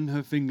she'll run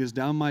her fingers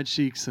down my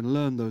cheeks and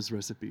learn those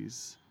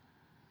recipes.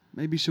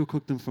 Maybe she'll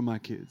cook them for my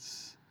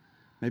kids.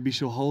 Maybe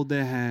she'll hold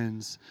their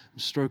hands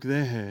and stroke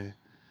their hair.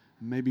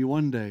 And maybe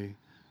one day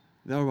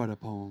they'll write a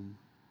poem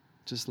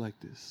just like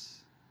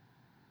this.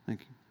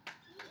 Thank you.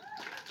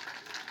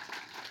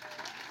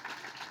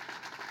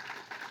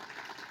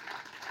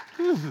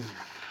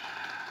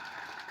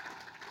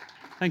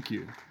 Thank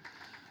you.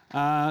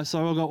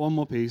 So I've got one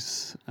more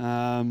piece.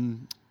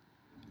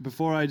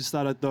 Before I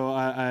started, though,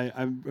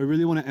 I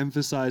really want to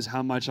emphasize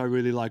how much I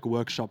really like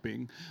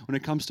workshopping. When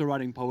it comes to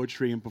writing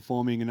poetry and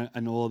performing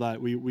and all of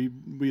that, we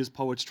as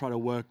poets try to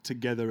work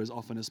together as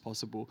often as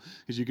possible,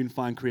 because you can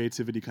find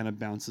creativity kind of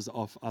bounces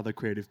off other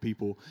creative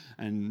people,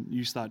 and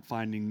you start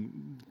finding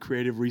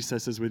creative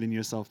recesses within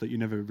yourself that you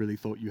never really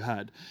thought you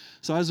had.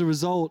 So as a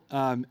result,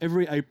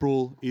 every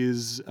April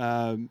is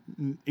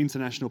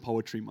International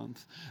Poetry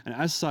Month. And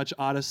as such,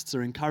 artists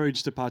are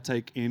encouraged to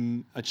partake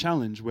in a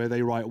challenge where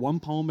they write one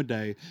poem a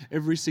day,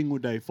 every single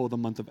day for the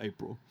month of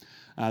April.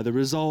 The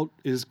result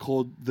is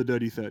called the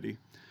Dirty 30.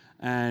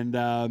 And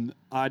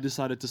I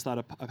decided to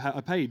start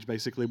a page,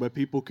 basically, where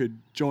people could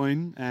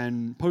join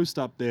and post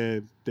up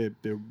their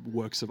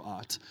works of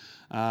art,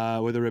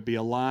 whether it be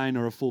a line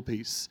or a full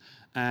piece.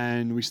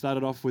 And we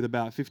started off with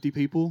about 50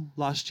 people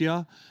last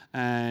year,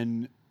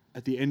 and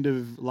at the end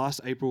of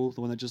last April,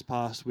 the one that just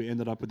passed, we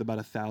ended up with about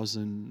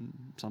 1,000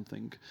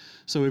 something.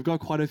 So we've got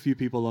quite a few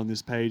people on this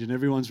page, and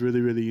everyone's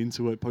really, really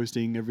into it,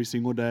 posting every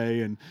single day.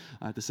 And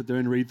I have to sit there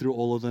and read through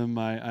all of them.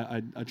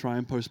 I try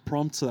and post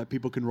prompts so that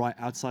people can write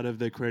outside of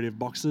their creative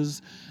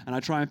boxes. And I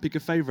try and pick a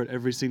favorite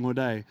every single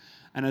day.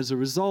 And as a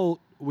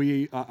result,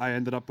 I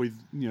ended up with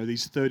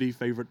these 30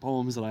 favorite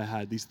poems that I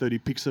had, these 30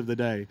 picks of the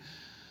day.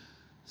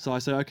 So I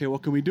said, okay,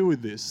 what can we do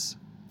with this?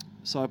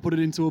 So I put it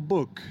into a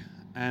book.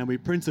 And we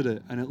printed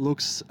it, and it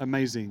looks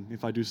amazing,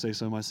 if I do say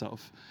so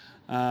myself.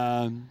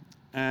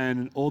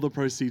 And all the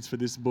proceeds for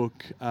this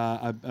book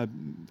are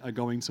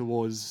going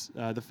towards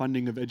the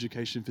funding of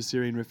education for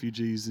Syrian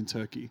refugees in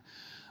Turkey.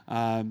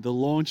 The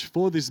launch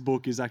for this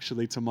book is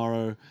actually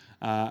tomorrow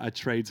at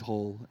Trades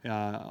Hall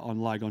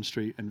on Lygon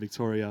Street and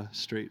Victoria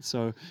Street.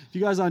 So if you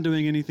guys aren't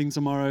doing anything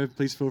tomorrow,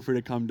 please feel free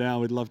to come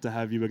down. We'd love to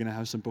have you. We're going to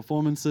have some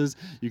performances.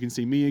 You can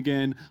see me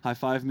again. High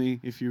five me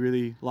if you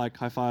really like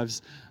high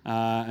fives.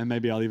 And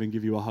maybe I'll even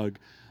give you a hug.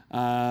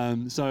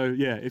 So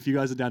yeah, if you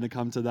guys are down to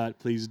come to that,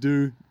 please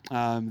do.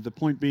 The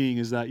point being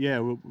is that, yeah,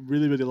 we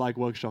really, really like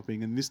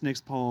workshopping. And this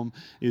next poem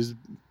is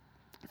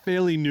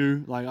fairly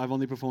new. Like, I've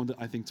only performed it,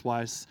 I think,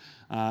 twice.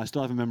 I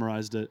still haven't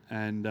memorized it,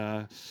 and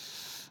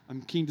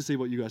I'm keen to see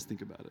what you guys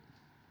think about it.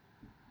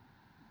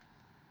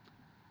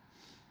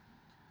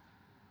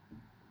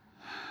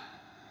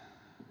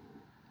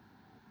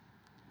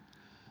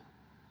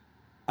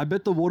 I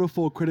bet the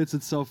waterfall credits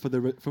itself for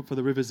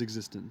the river's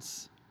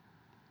existence.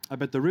 I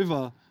bet the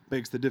river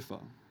begs to differ.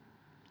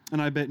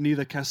 And I bet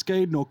neither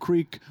cascade nor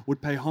creek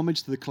would pay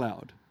homage to the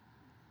cloud.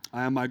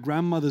 I am my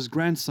grandmother's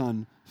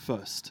grandson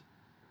first.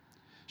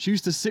 She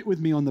used to sit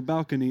with me on the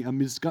balcony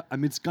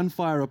amidst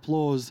gunfire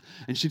applause,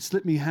 and she'd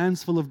slip me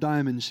hands full of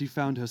diamonds she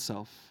found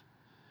herself.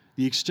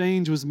 The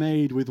exchange was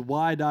made with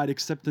wide-eyed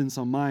acceptance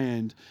on my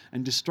end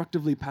and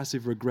destructively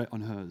passive regret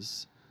on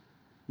hers.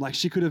 Like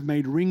she could have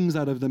made rings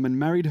out of them and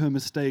married her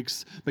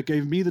mistakes, but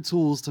gave me the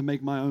tools to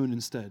make my own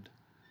instead.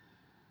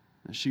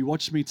 As she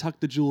watched me tuck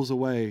the jewels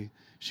away,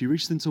 she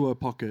reached into her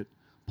pocket,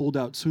 pulled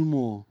out 2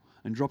 more,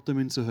 and dropped them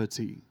into her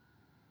tea.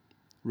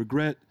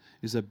 Regret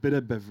is a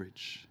bitter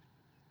beverage.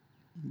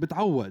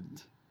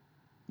 Bit'awad.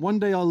 One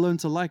day I'll learn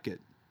to like it,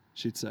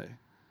 she'd say.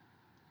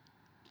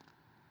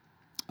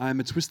 I am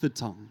a twisted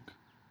tongue.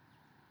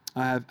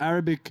 I have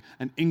Arabic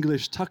and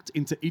English tucked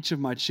into each of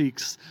my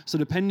cheeks, so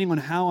depending on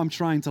how I'm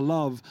trying to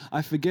love,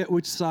 I forget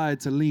which side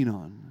to lean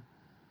on.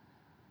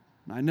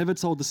 I never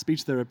told the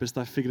speech therapist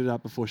I figured it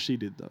out before she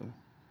did, though.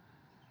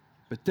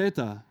 But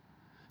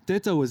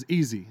Teta was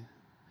easy.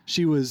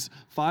 She was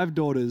 5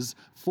 daughters,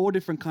 4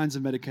 different kinds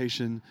of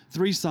medication,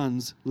 3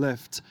 sons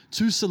left,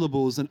 2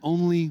 syllables, and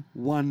only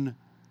 1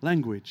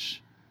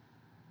 language.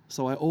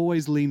 So I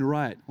always leaned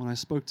right when I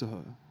spoke to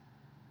her.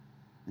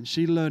 And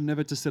she learned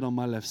never to sit on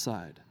my left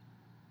side.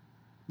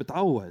 But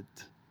Awad,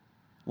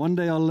 one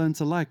day I'll learn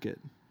to like it,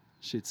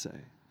 she'd say.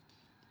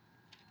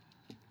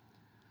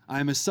 I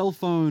am a cell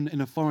phone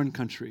in a foreign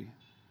country,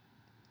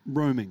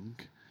 roaming.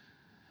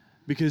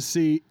 Because,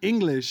 see,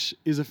 English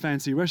is a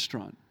fancy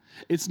restaurant.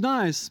 It's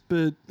nice,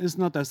 but it's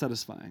not that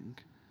satisfying.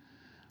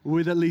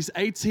 With at least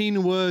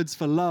 18 words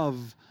for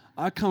love,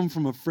 I come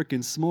from a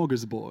frickin'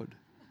 smorgasbord.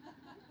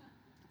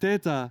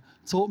 Teta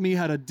taught me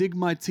how to dig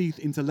my teeth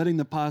into letting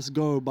the past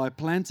go by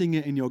planting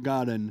it in your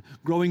garden,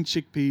 growing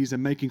chickpeas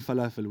and making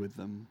falafel with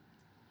them.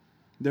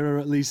 There are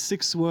at least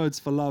 6 words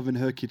for love in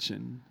her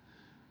kitchen.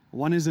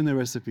 1 is in the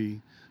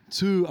recipe,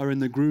 2 are in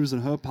the grooves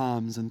on her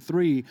palms, and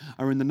 3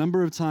 are in the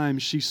number of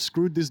times she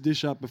screwed this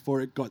dish up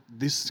before it got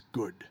this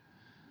good.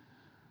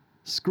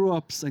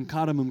 Screw-ups and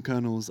cardamom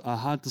kernels are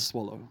hard to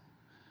swallow.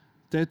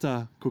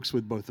 Teta cooks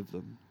with both of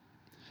them.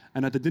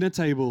 And at the dinner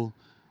table,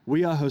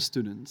 we are her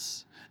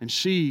students, and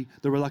she,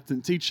 the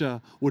reluctant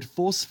teacher, would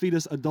force-feed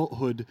us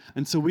adulthood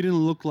until we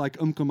didn't look like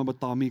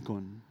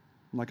mabatamikon,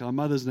 like our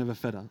mothers never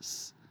fed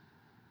us.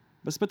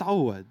 Bas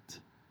betawad.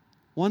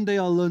 One day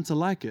I'll learn to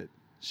like it,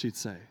 she'd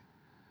say.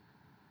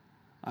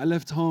 I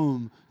left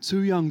home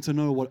too young to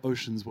know what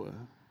oceans were.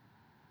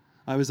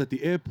 I was at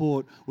the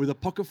airport with a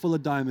pocket full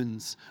of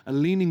diamonds, a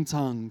leaning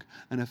tongue,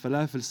 and a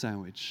falafel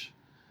sandwich,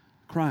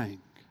 crying.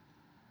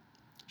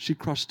 She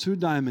crushed 2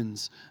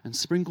 diamonds and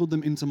sprinkled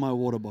them into my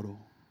water bottle.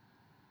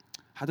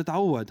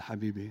 حتتعود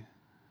حبيبي.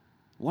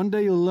 One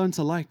day you'll learn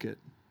to like it,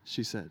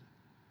 she said.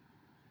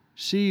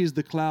 She is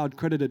the cloud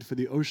credited for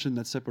the ocean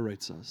that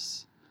separates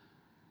us.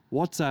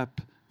 WhatsApp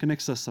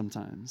connects us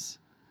sometimes.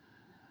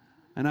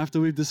 And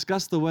after we've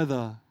discussed the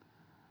weather,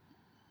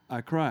 I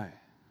cry.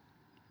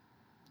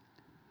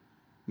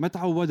 ما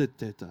تعودت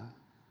تيتا.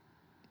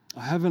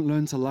 I haven't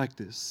learned to like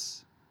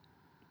this.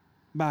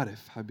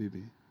 بعرف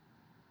حبيبي.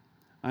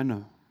 I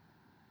know.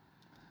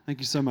 Thank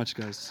you so much,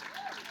 guys.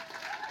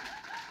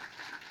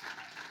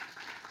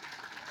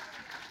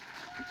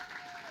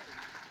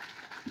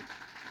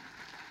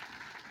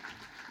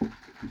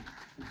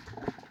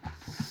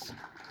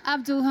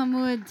 Abdul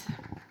Hamud.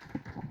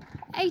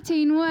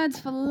 18 words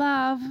for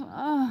love.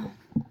 Oh,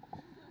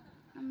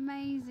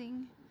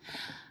 amazing.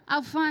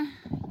 You're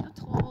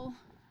tall.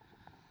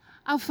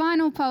 Our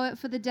final poet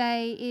for the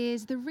day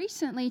is the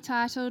recently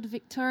titled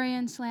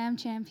Victorian Slam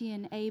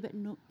champion Abe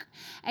Nook.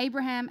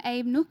 Abraham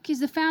Abe Nook is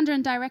the founder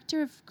and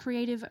director of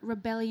Creative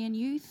Rebellion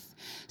Youth,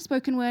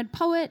 spoken word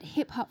poet,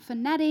 hip-hop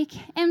fanatic,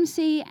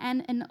 MC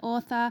and an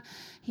author.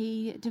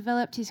 He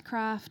developed his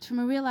craft from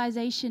a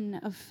realisation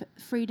of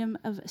freedom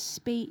of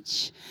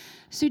speech.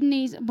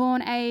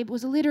 Sudanese-born Abe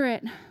was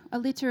illiterate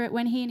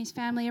when he and his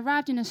family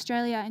arrived in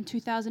Australia in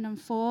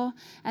 2004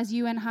 as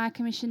UN High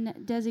Commission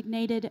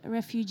designated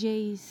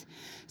refugees.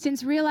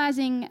 Since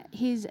realising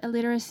his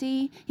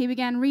illiteracy, he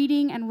began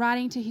reading and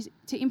writing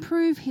to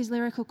improve his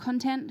lyrical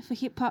content for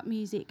hip-hop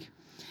music.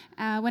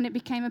 When it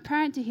became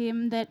apparent to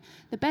him that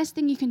the best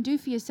thing you can do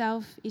for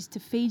yourself is to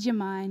feed your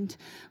mind.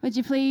 Would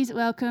you please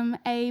welcome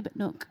Abe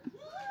Nook?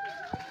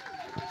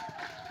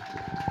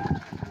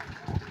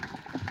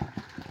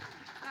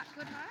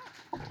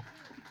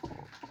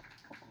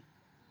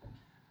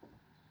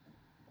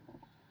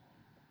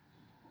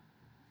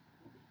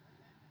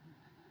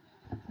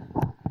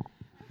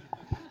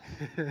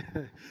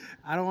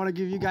 I don't want to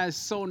give you guys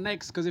sore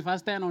necks, because if I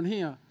stand on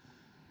here,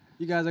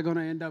 you guys are going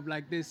to end up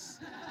like this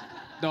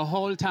the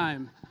whole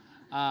time.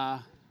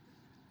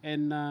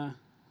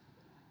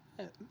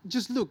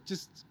 Just look,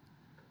 just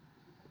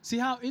see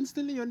how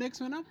instantly your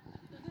necks went up?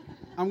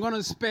 I'm going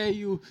to spare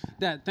you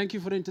that. Thank you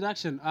for the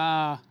introduction.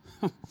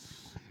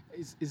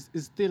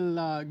 It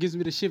still gives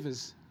me the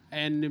shivers,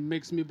 and it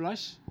makes me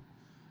blush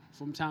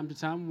from time to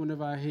time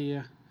whenever I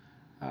hear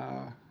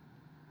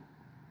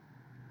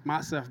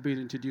myself being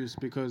introduced,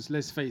 because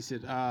let's face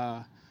it,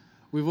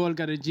 we've all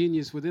got a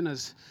genius within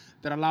us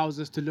that allows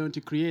us to learn to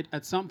create.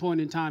 At some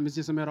point in time, it's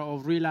just a matter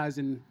of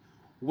realizing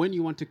when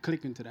you want to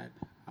click into that.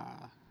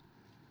 I'm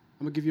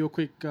going to give you a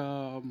quick,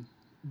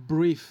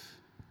 brief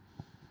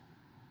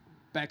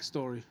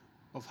backstory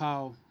of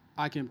how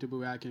I came to be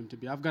where I came to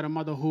be. I've got a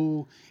mother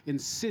who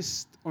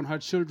insists on her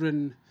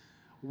children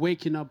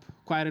waking up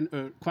quite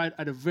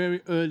at a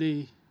very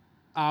early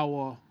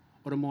hour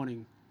of the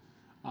morning.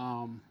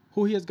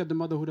 Who here has got the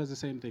mother who does the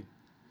same thing?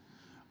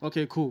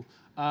 Okay, cool.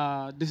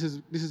 This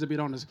is a bit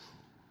honest.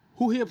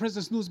 Who here pressed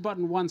the snooze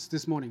button once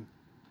this morning?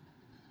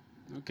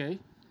 Okay,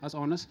 that's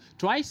honest.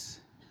 Twice?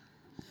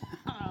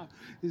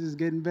 This is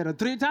getting better.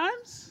 3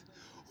 times?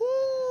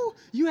 Ooh,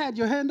 you had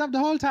your hand up the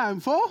whole time.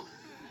 4?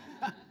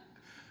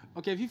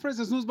 Okay, if you pressed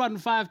the snooze button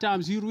 5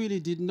 times, you really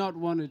did not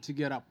want it to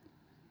get up.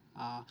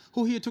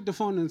 Who here took the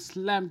phone and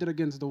slammed it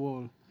against the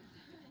wall?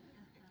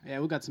 Yeah,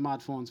 we got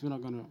smartphones. We're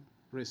not going to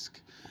risk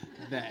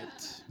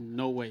that.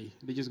 No way.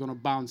 They're just going to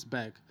bounce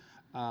back.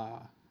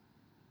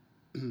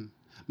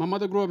 My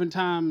mother grew up in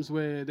times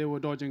where they were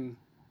dodging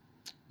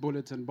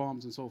bullets and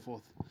bombs and so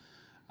forth.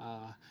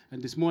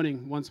 And this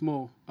morning, once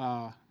more,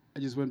 I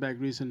just went back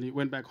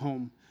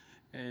home,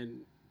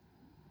 and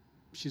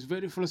she's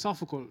very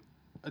philosophical.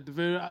 At the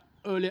very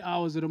early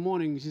hours of the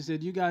morning, she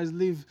said, you guys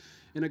live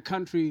in a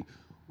country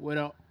where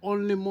the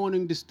only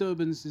morning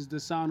disturbance is the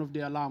sound of the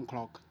alarm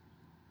clock.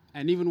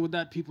 And even with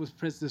that, people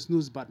press the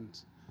snooze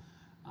buttons.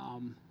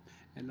 And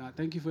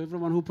thank you for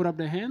everyone who put up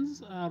their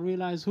hands. I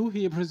realized who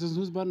here pressed the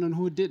snooze button and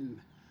who didn't.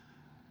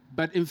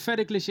 But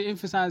emphatically, she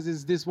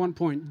emphasizes this one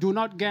point: do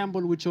not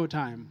gamble with your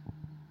time.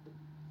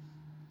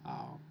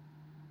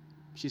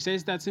 She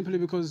says that simply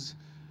because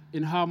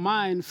In her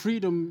mind,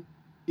 freedom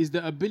is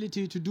the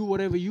ability to do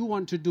whatever you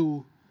want to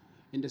do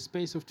in the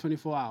space of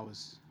 24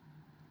 hours.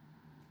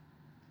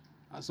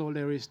 That's all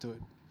there is to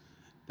it.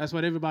 That's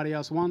what everybody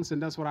else wants,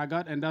 and that's what I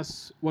got, and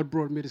that's what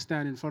brought me to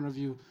stand in front of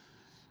you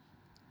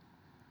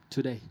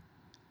today.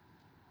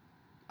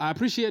 I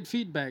appreciate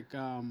feedback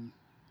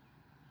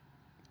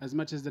as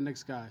much as the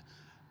next guy.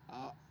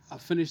 I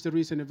finished a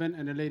recent event,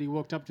 and a lady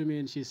walked up to me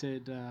and she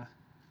said,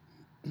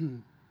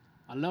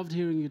 I loved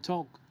hearing you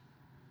talk.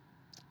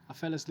 I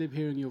fell asleep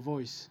hearing your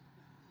voice.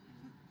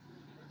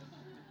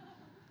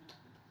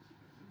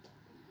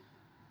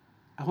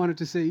 I wanted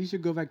to say, you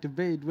should go back to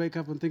bed, wake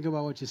up and think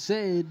about what you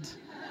said.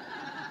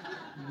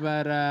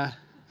 But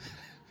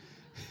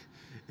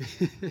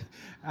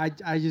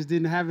I just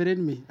didn't have it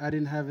in me. I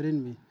didn't have it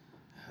in me.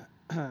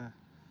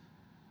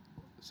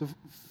 So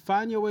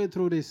find your way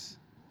through this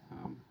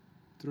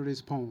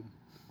poem.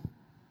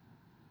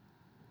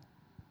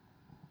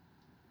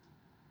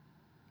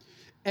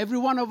 Every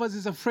one of us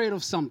is afraid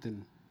of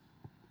something.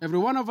 Every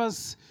one of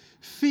us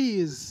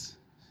fears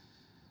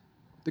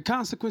the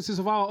consequences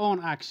of our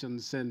own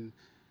actions, and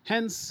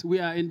hence we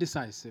are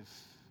indecisive.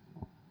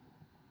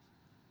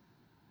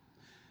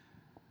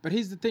 But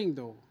here's the thing,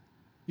 though.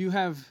 You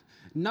have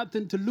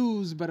nothing to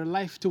lose but a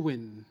life to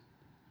win.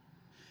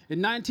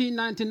 In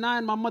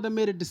 1999, my mother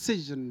made a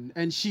decision,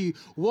 and she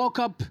woke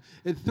up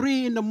at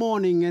 3 in the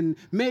morning and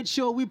made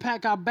sure we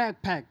pack our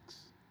backpacks.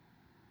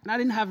 And I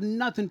didn't have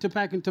nothing to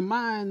pack into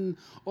mine.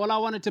 All I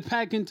wanted to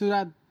pack into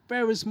that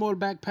very small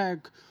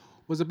backpack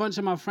was a bunch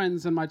of my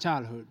friends and my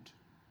childhood.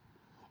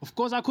 Of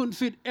course, I couldn't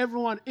fit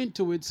everyone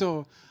into it,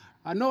 so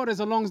I noticed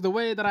along the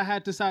way that I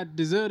had to start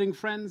deserting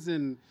friends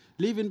and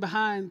leaving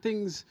behind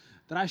things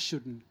that I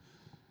shouldn't.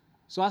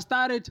 So I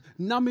started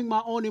numbing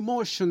my own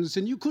emotions,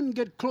 and you couldn't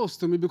get close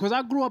to me because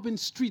I grew up in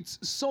streets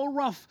so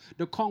rough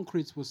the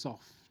concretes were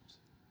soft.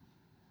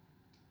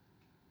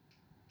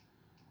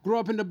 Grew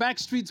up in the back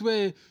streets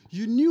where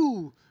you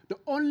knew the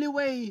only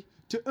way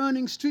to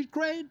earning street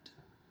cred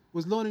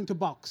was learning to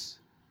box,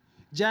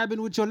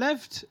 jabbing with your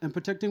left and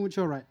protecting with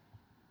your right.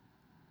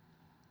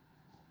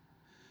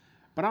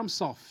 But I'm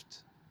soft.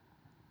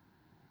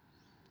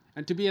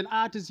 And to be an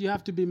artist, you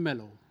have to be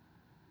mellow.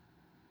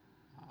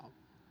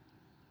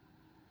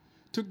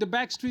 Took the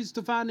back streets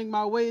to finding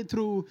my way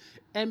through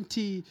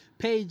empty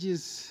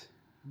pages,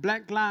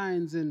 blank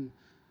lines, and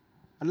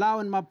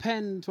allowing my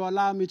pen to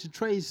allow me to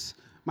trace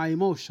my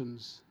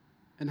emotions.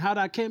 And how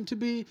that came to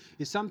be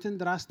is something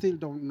that I still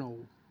don't know.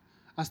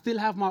 I still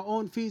have my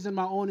own fears and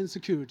my own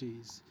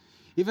insecurities.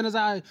 Even as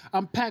I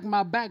unpack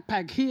my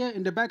backpack here,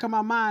 in the back of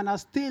my mind, I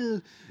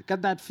still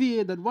got that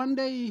fear that one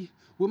day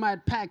we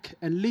might pack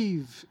and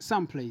leave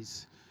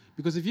someplace.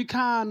 Because if you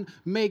can't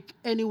make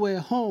anywhere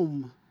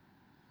home,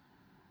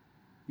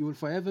 you will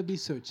forever be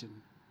searching.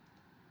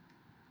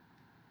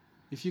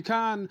 If you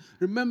can't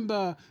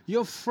remember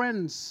your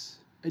friends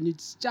and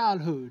its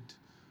childhood,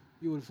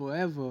 you will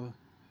forever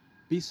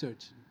be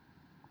searching.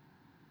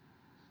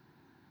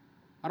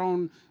 I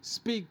don't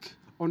speak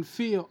on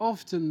fear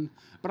often,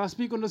 but I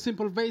speak on the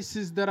simple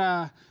basis that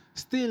I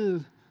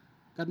still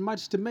got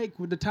much to make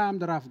with the time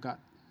that I've got.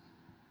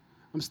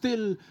 I'm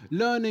still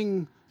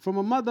learning from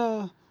a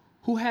mother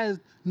who has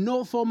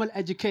no formal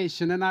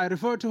education, and I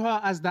refer to her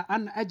as the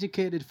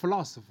uneducated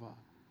philosopher.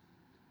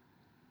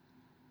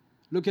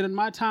 Looking at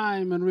my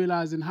time and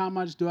realizing how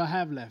much do I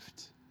have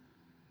left?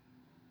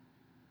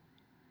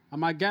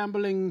 Am I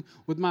gambling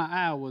with my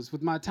hours,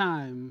 with my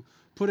time,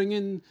 putting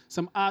in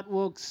some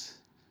artworks,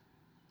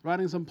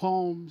 writing some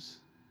poems,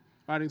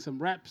 writing some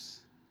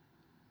raps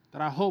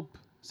that I hope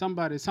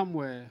somebody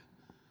somewhere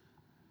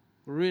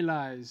will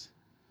realize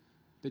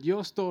that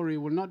your story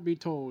will not be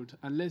told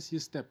unless you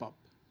step up.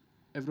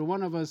 Every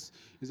one of us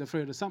is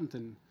afraid of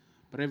something,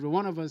 but every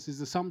one of us is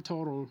the sum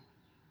total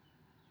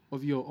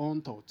of your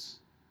own thoughts.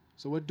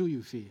 So what do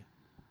you fear?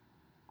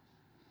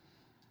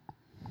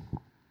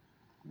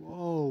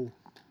 Whoa.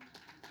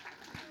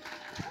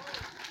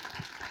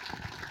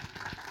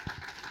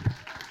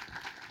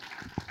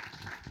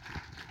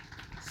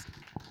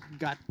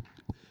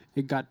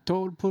 It got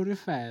told pretty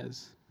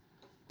fast.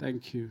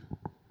 Thank you.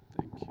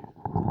 Thank you.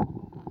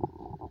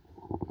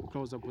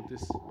 Close up with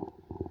this.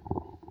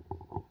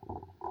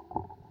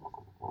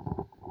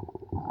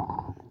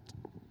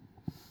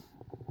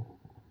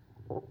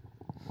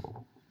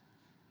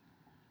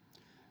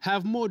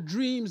 Have more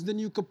dreams than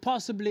you could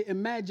possibly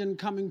imagine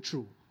coming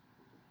true.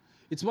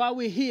 It's why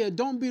we're here.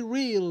 Don't be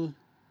real,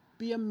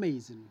 be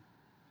amazing.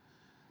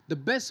 The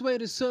best way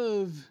to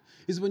serve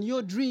is when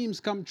your dreams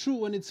come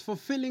true and it's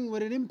fulfilling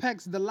when it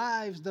impacts the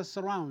lives that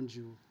surround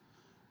you.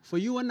 For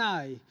you and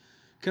I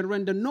can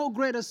render no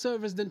greater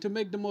service than to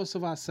make the most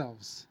of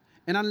ourselves.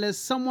 And unless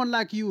someone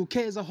like you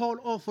cares a whole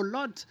awful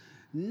lot,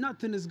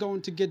 nothing is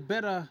going to get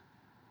better.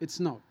 It's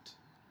not.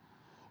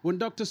 When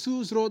Dr.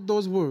 Seuss wrote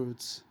those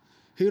words,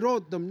 he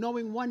wrote them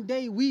knowing one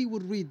day we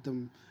would read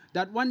them.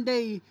 That one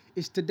day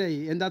is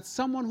today. And that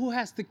someone who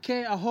has to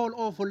care a whole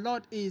awful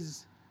lot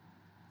is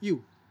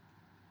you.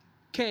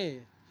 Care.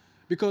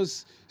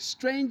 Because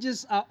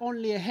strangers are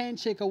only a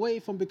handshake away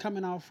from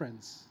becoming our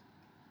friends.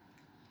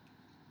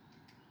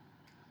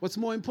 What's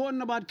more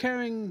important about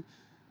caring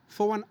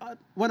for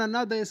one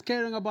another is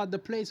caring about the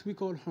place we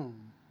call home.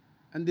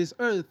 And this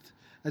earth,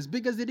 as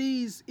big as it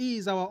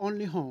is our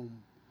only home.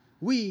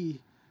 We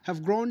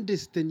have grown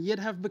distant, yet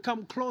have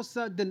become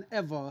closer than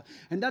ever.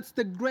 And that's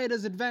the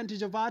greatest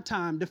advantage of our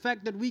time, the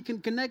fact that we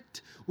can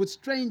connect with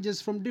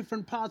strangers from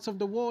different parts of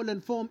the world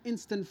and form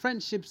instant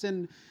friendships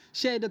and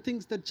share the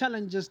things that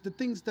challenge us, the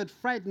things that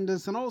frighten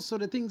us, and also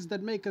the things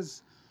that make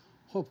us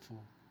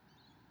hopeful.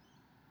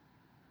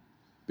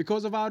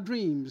 Because of our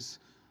dreams,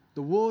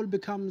 the world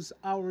becomes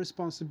our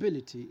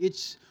responsibility.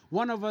 Each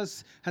one of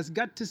us has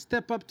got to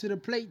step up to the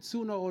plate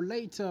sooner or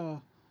later,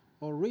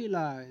 or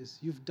realize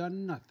you've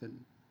done nothing.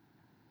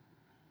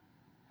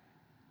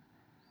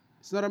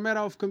 It's not a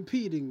matter of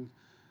competing,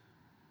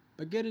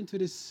 but get into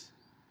this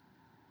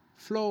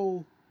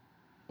flow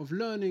of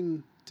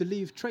learning to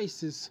leave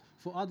traces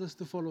for others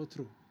to follow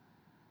through.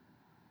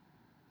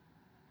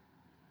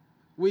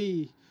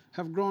 We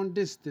have grown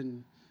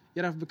distant,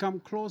 yet have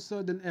become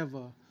closer than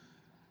ever.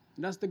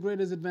 And that's the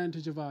greatest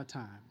advantage of our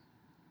time.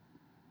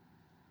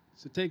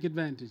 So take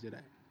advantage of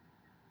that.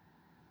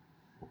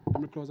 I'm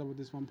going to close up with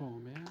this one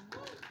poem, yeah?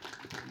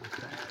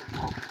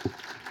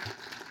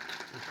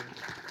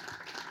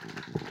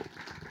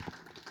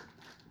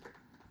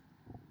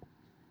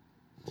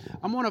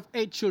 I'm one of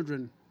 8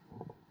 children.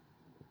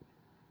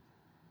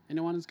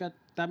 Anyone who's got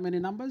that many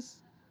numbers?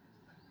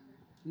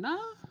 No?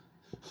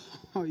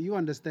 Oh, you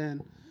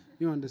understand.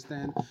 You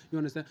understand. You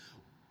understand.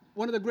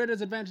 One of the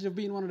greatest advantages of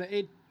being one of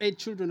the eight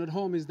children at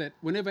home is that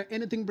whenever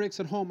anything breaks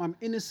at home, I'm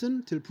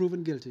innocent till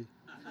proven guilty.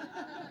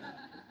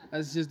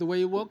 That's just the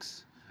way it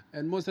works.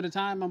 And most of the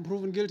time, I'm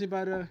proven guilty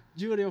by the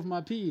jury of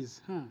my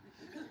peers.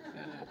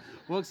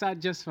 Works out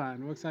just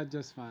fine. Works out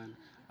just fine.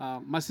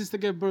 My sister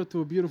gave birth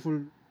to a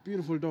beautiful,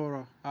 beautiful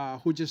daughter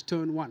who just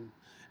turned 1.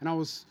 And I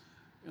was,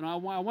 I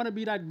want to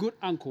be that good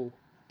uncle,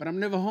 but I'm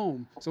never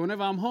home. So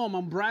whenever I'm home,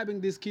 I'm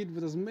bribing this kid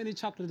with as many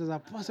chocolates as I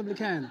possibly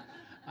can.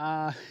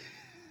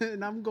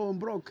 And I'm going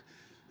broke,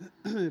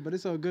 but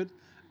it's all good.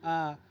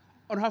 On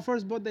her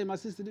first birthday, my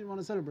sister didn't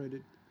want to celebrate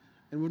it.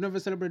 And we've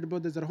never celebrated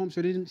birthdays at home,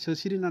 so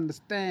she didn't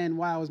understand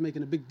why I was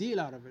making a big deal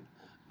out of it.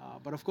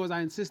 But of course, I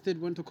insisted,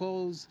 went to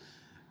Kohl's,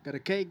 got a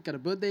cake, got a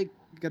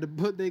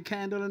birthday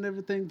candle and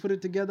everything, put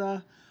it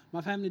together. My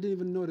family didn't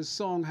even know the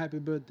song Happy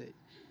Birthday.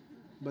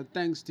 But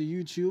thanks to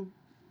YouTube,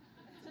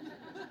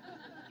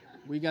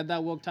 we got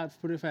that worked out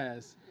pretty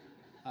fast.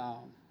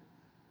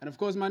 And of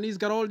course, my niece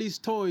got all these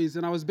toys,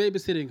 and I was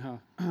babysitting her.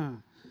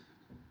 And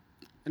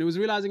I was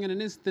realizing in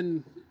an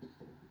instant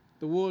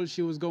the world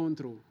she was going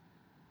through.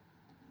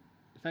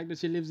 The fact that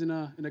she lives in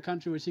a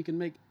country where she can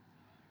make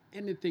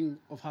anything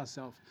of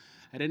herself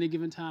at any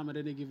given time, at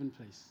any given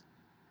place.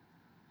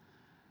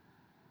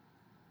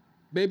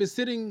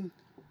 Babysitting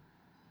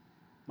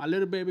my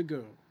little baby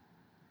girl.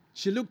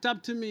 She looked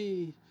up to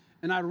me,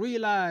 and I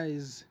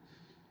realized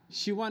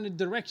she wanted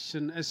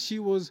direction as she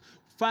was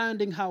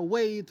finding her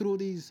way through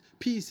these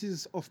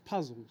pieces of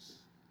puzzles.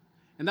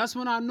 And that's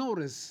when I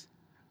noticed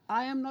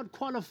I am not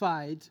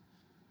qualified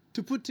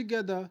to put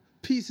together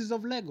pieces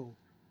of Lego.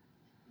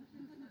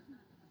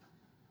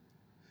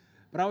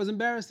 But I was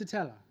embarrassed to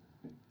tell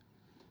her.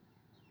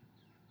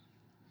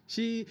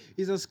 She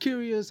is as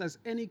curious as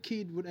any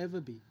kid would ever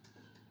be.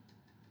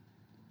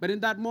 But in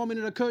that moment,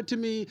 it occurred to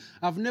me,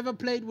 I've never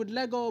played with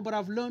Lego, but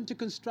I've learned to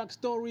construct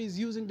stories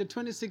using the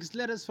 26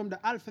 letters from the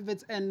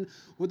alphabet, and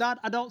without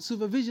adult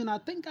supervision, I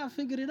think I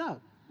figured it out.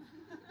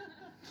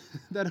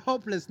 That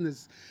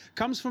hopelessness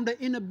comes from the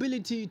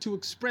inability to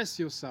express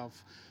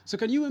yourself. So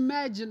can you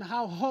imagine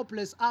how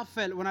hopeless I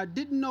felt when I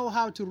didn't know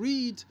how to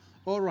read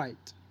or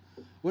write?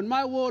 When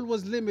my world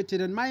was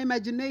limited and my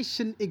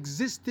imagination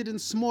existed in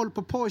small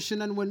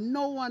proportion, and when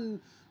no one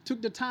took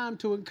the time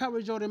to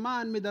encourage or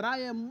remind me that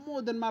I am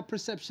more than my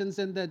perceptions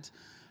and that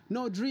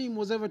no dream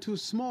was ever too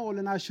small,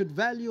 and I should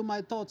value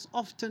my thoughts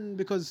often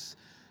because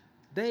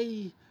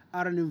they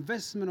are an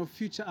investment of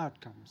future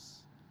outcomes.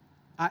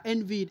 I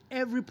envied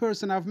every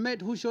person I've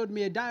met who showed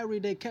me a diary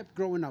they kept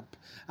growing up.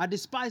 I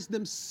despised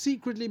them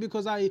secretly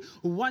because I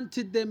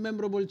wanted their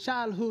memorable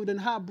childhood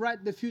and how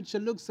bright the future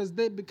looks as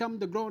they become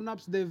the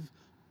grown-ups they've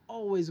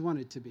always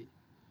wanted to be.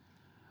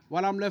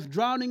 While I'm left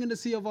drowning in the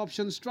sea of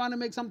options, trying to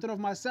make something of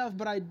myself,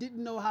 but I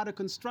didn't know how to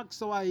construct,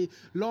 so I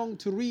longed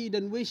to read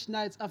and wish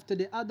nights after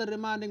the other,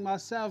 reminding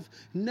myself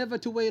never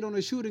to wait on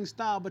a shooting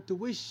star, but to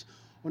wish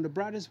on the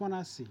brightest one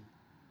I see.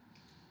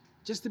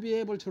 Just to be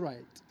able to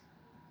write.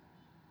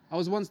 I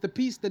was once the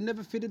piece that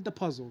never fitted the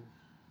puzzle,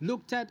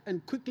 looked at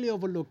and quickly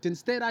overlooked.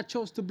 Instead, I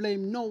chose to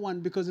blame no one,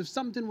 because if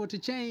something were to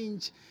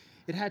change,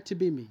 it had to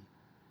be me.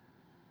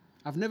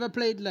 I've never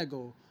played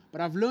Lego, but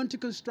I've learned to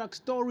construct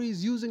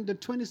stories using the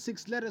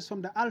 26 letters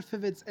from the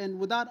alphabets, and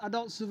without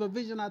adult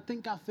supervision, I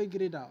think I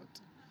figured it out.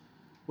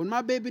 When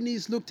my baby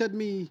niece looked at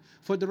me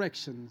for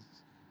directions,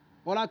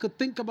 all I could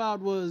think about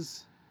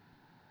was,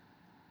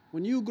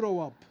 when you grow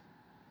up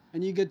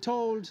and you get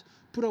told,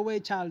 put away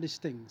childish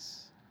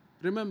things.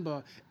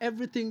 Remember,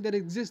 everything that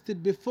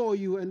existed before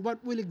you and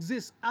what will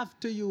exist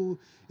after you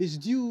is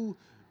due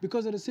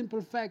because of the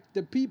simple fact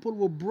that people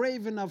were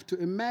brave enough to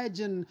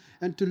imagine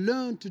and to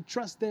learn to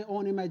trust their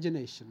own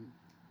imagination.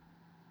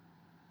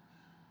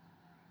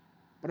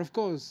 But of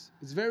course,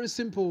 it's very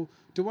simple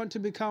to want to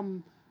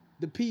become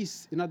the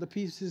piece in other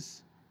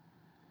pieces,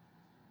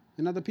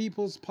 in other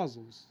people's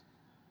puzzles.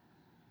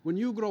 When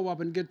you grow up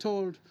and get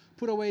told,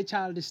 put away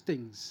childish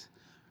things,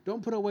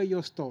 don't put away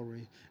your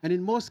story. And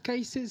in most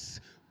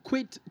cases,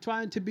 quit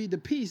trying to be the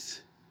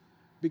piece,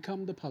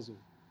 become the puzzle.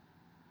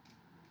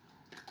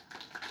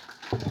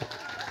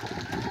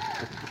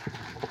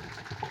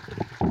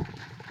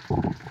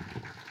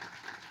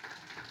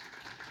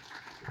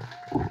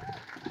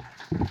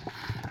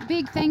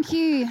 Big thank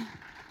you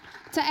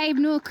to Abe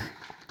Nook,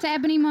 to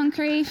Ebony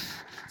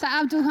Moncrief, to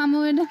Abdul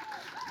Hamid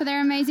for their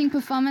amazing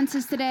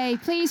performances today.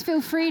 Please feel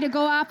free to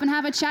go up and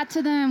have a chat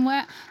to them,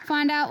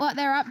 find out what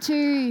they're up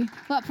to,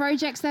 what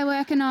projects they're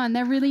working on.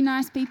 They're really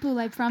nice people,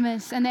 I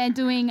promise, and they're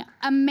doing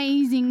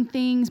amazing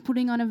things,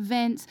 putting on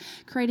events,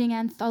 creating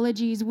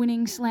anthologies,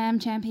 winning slam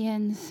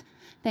champions.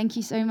 Thank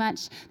you so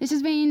much. This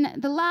has been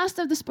the last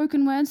of the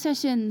spoken word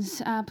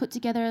sessions put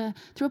together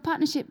through a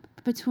partnership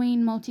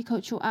between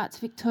Multicultural Arts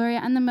Victoria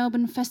and the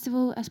Melbourne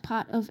Festival as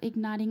part of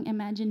Igniting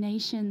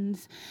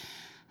Imaginations.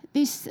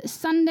 This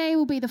Sunday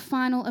will be the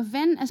final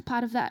event as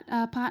part of that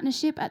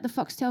partnership at the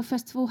Foxtel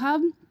Festival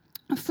Hub.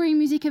 A free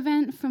music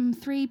event from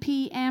 3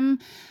 p.m.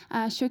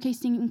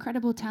 Showcasing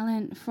incredible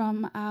talent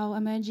from our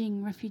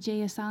emerging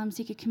refugee asylum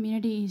seeker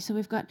community. So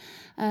we've got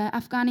an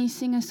Afghani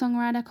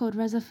singer-songwriter called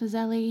Reza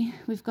Fazeli.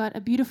 We've got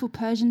a beautiful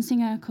Persian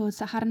singer called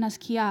Saharnas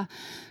Kia,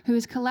 who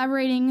is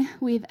collaborating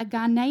with a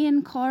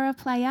Ghanaian kora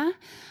player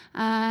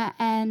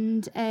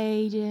and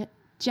a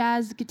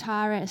jazz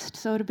guitarist,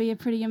 so it'll be a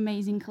pretty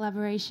amazing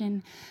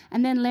collaboration.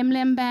 And then Lem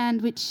Lem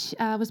Band, which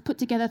was put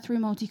together through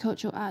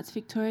Multicultural Arts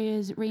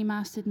Victoria's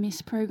Remastered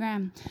Miss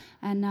program,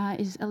 and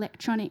is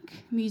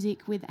electronic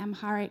music with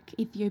Amharic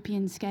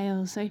Ethiopian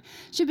scales. So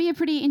should be a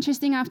pretty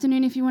interesting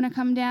afternoon if you want to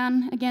come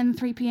down. Again,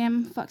 3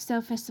 p.m,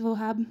 Foxtel Festival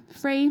Hub,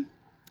 free.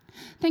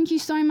 Thank you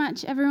so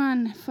much,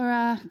 everyone,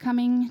 for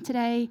coming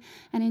today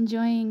and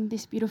enjoying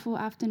this beautiful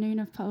afternoon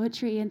of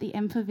poetry at the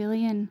M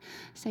Pavilion.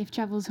 Safe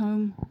travels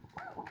home.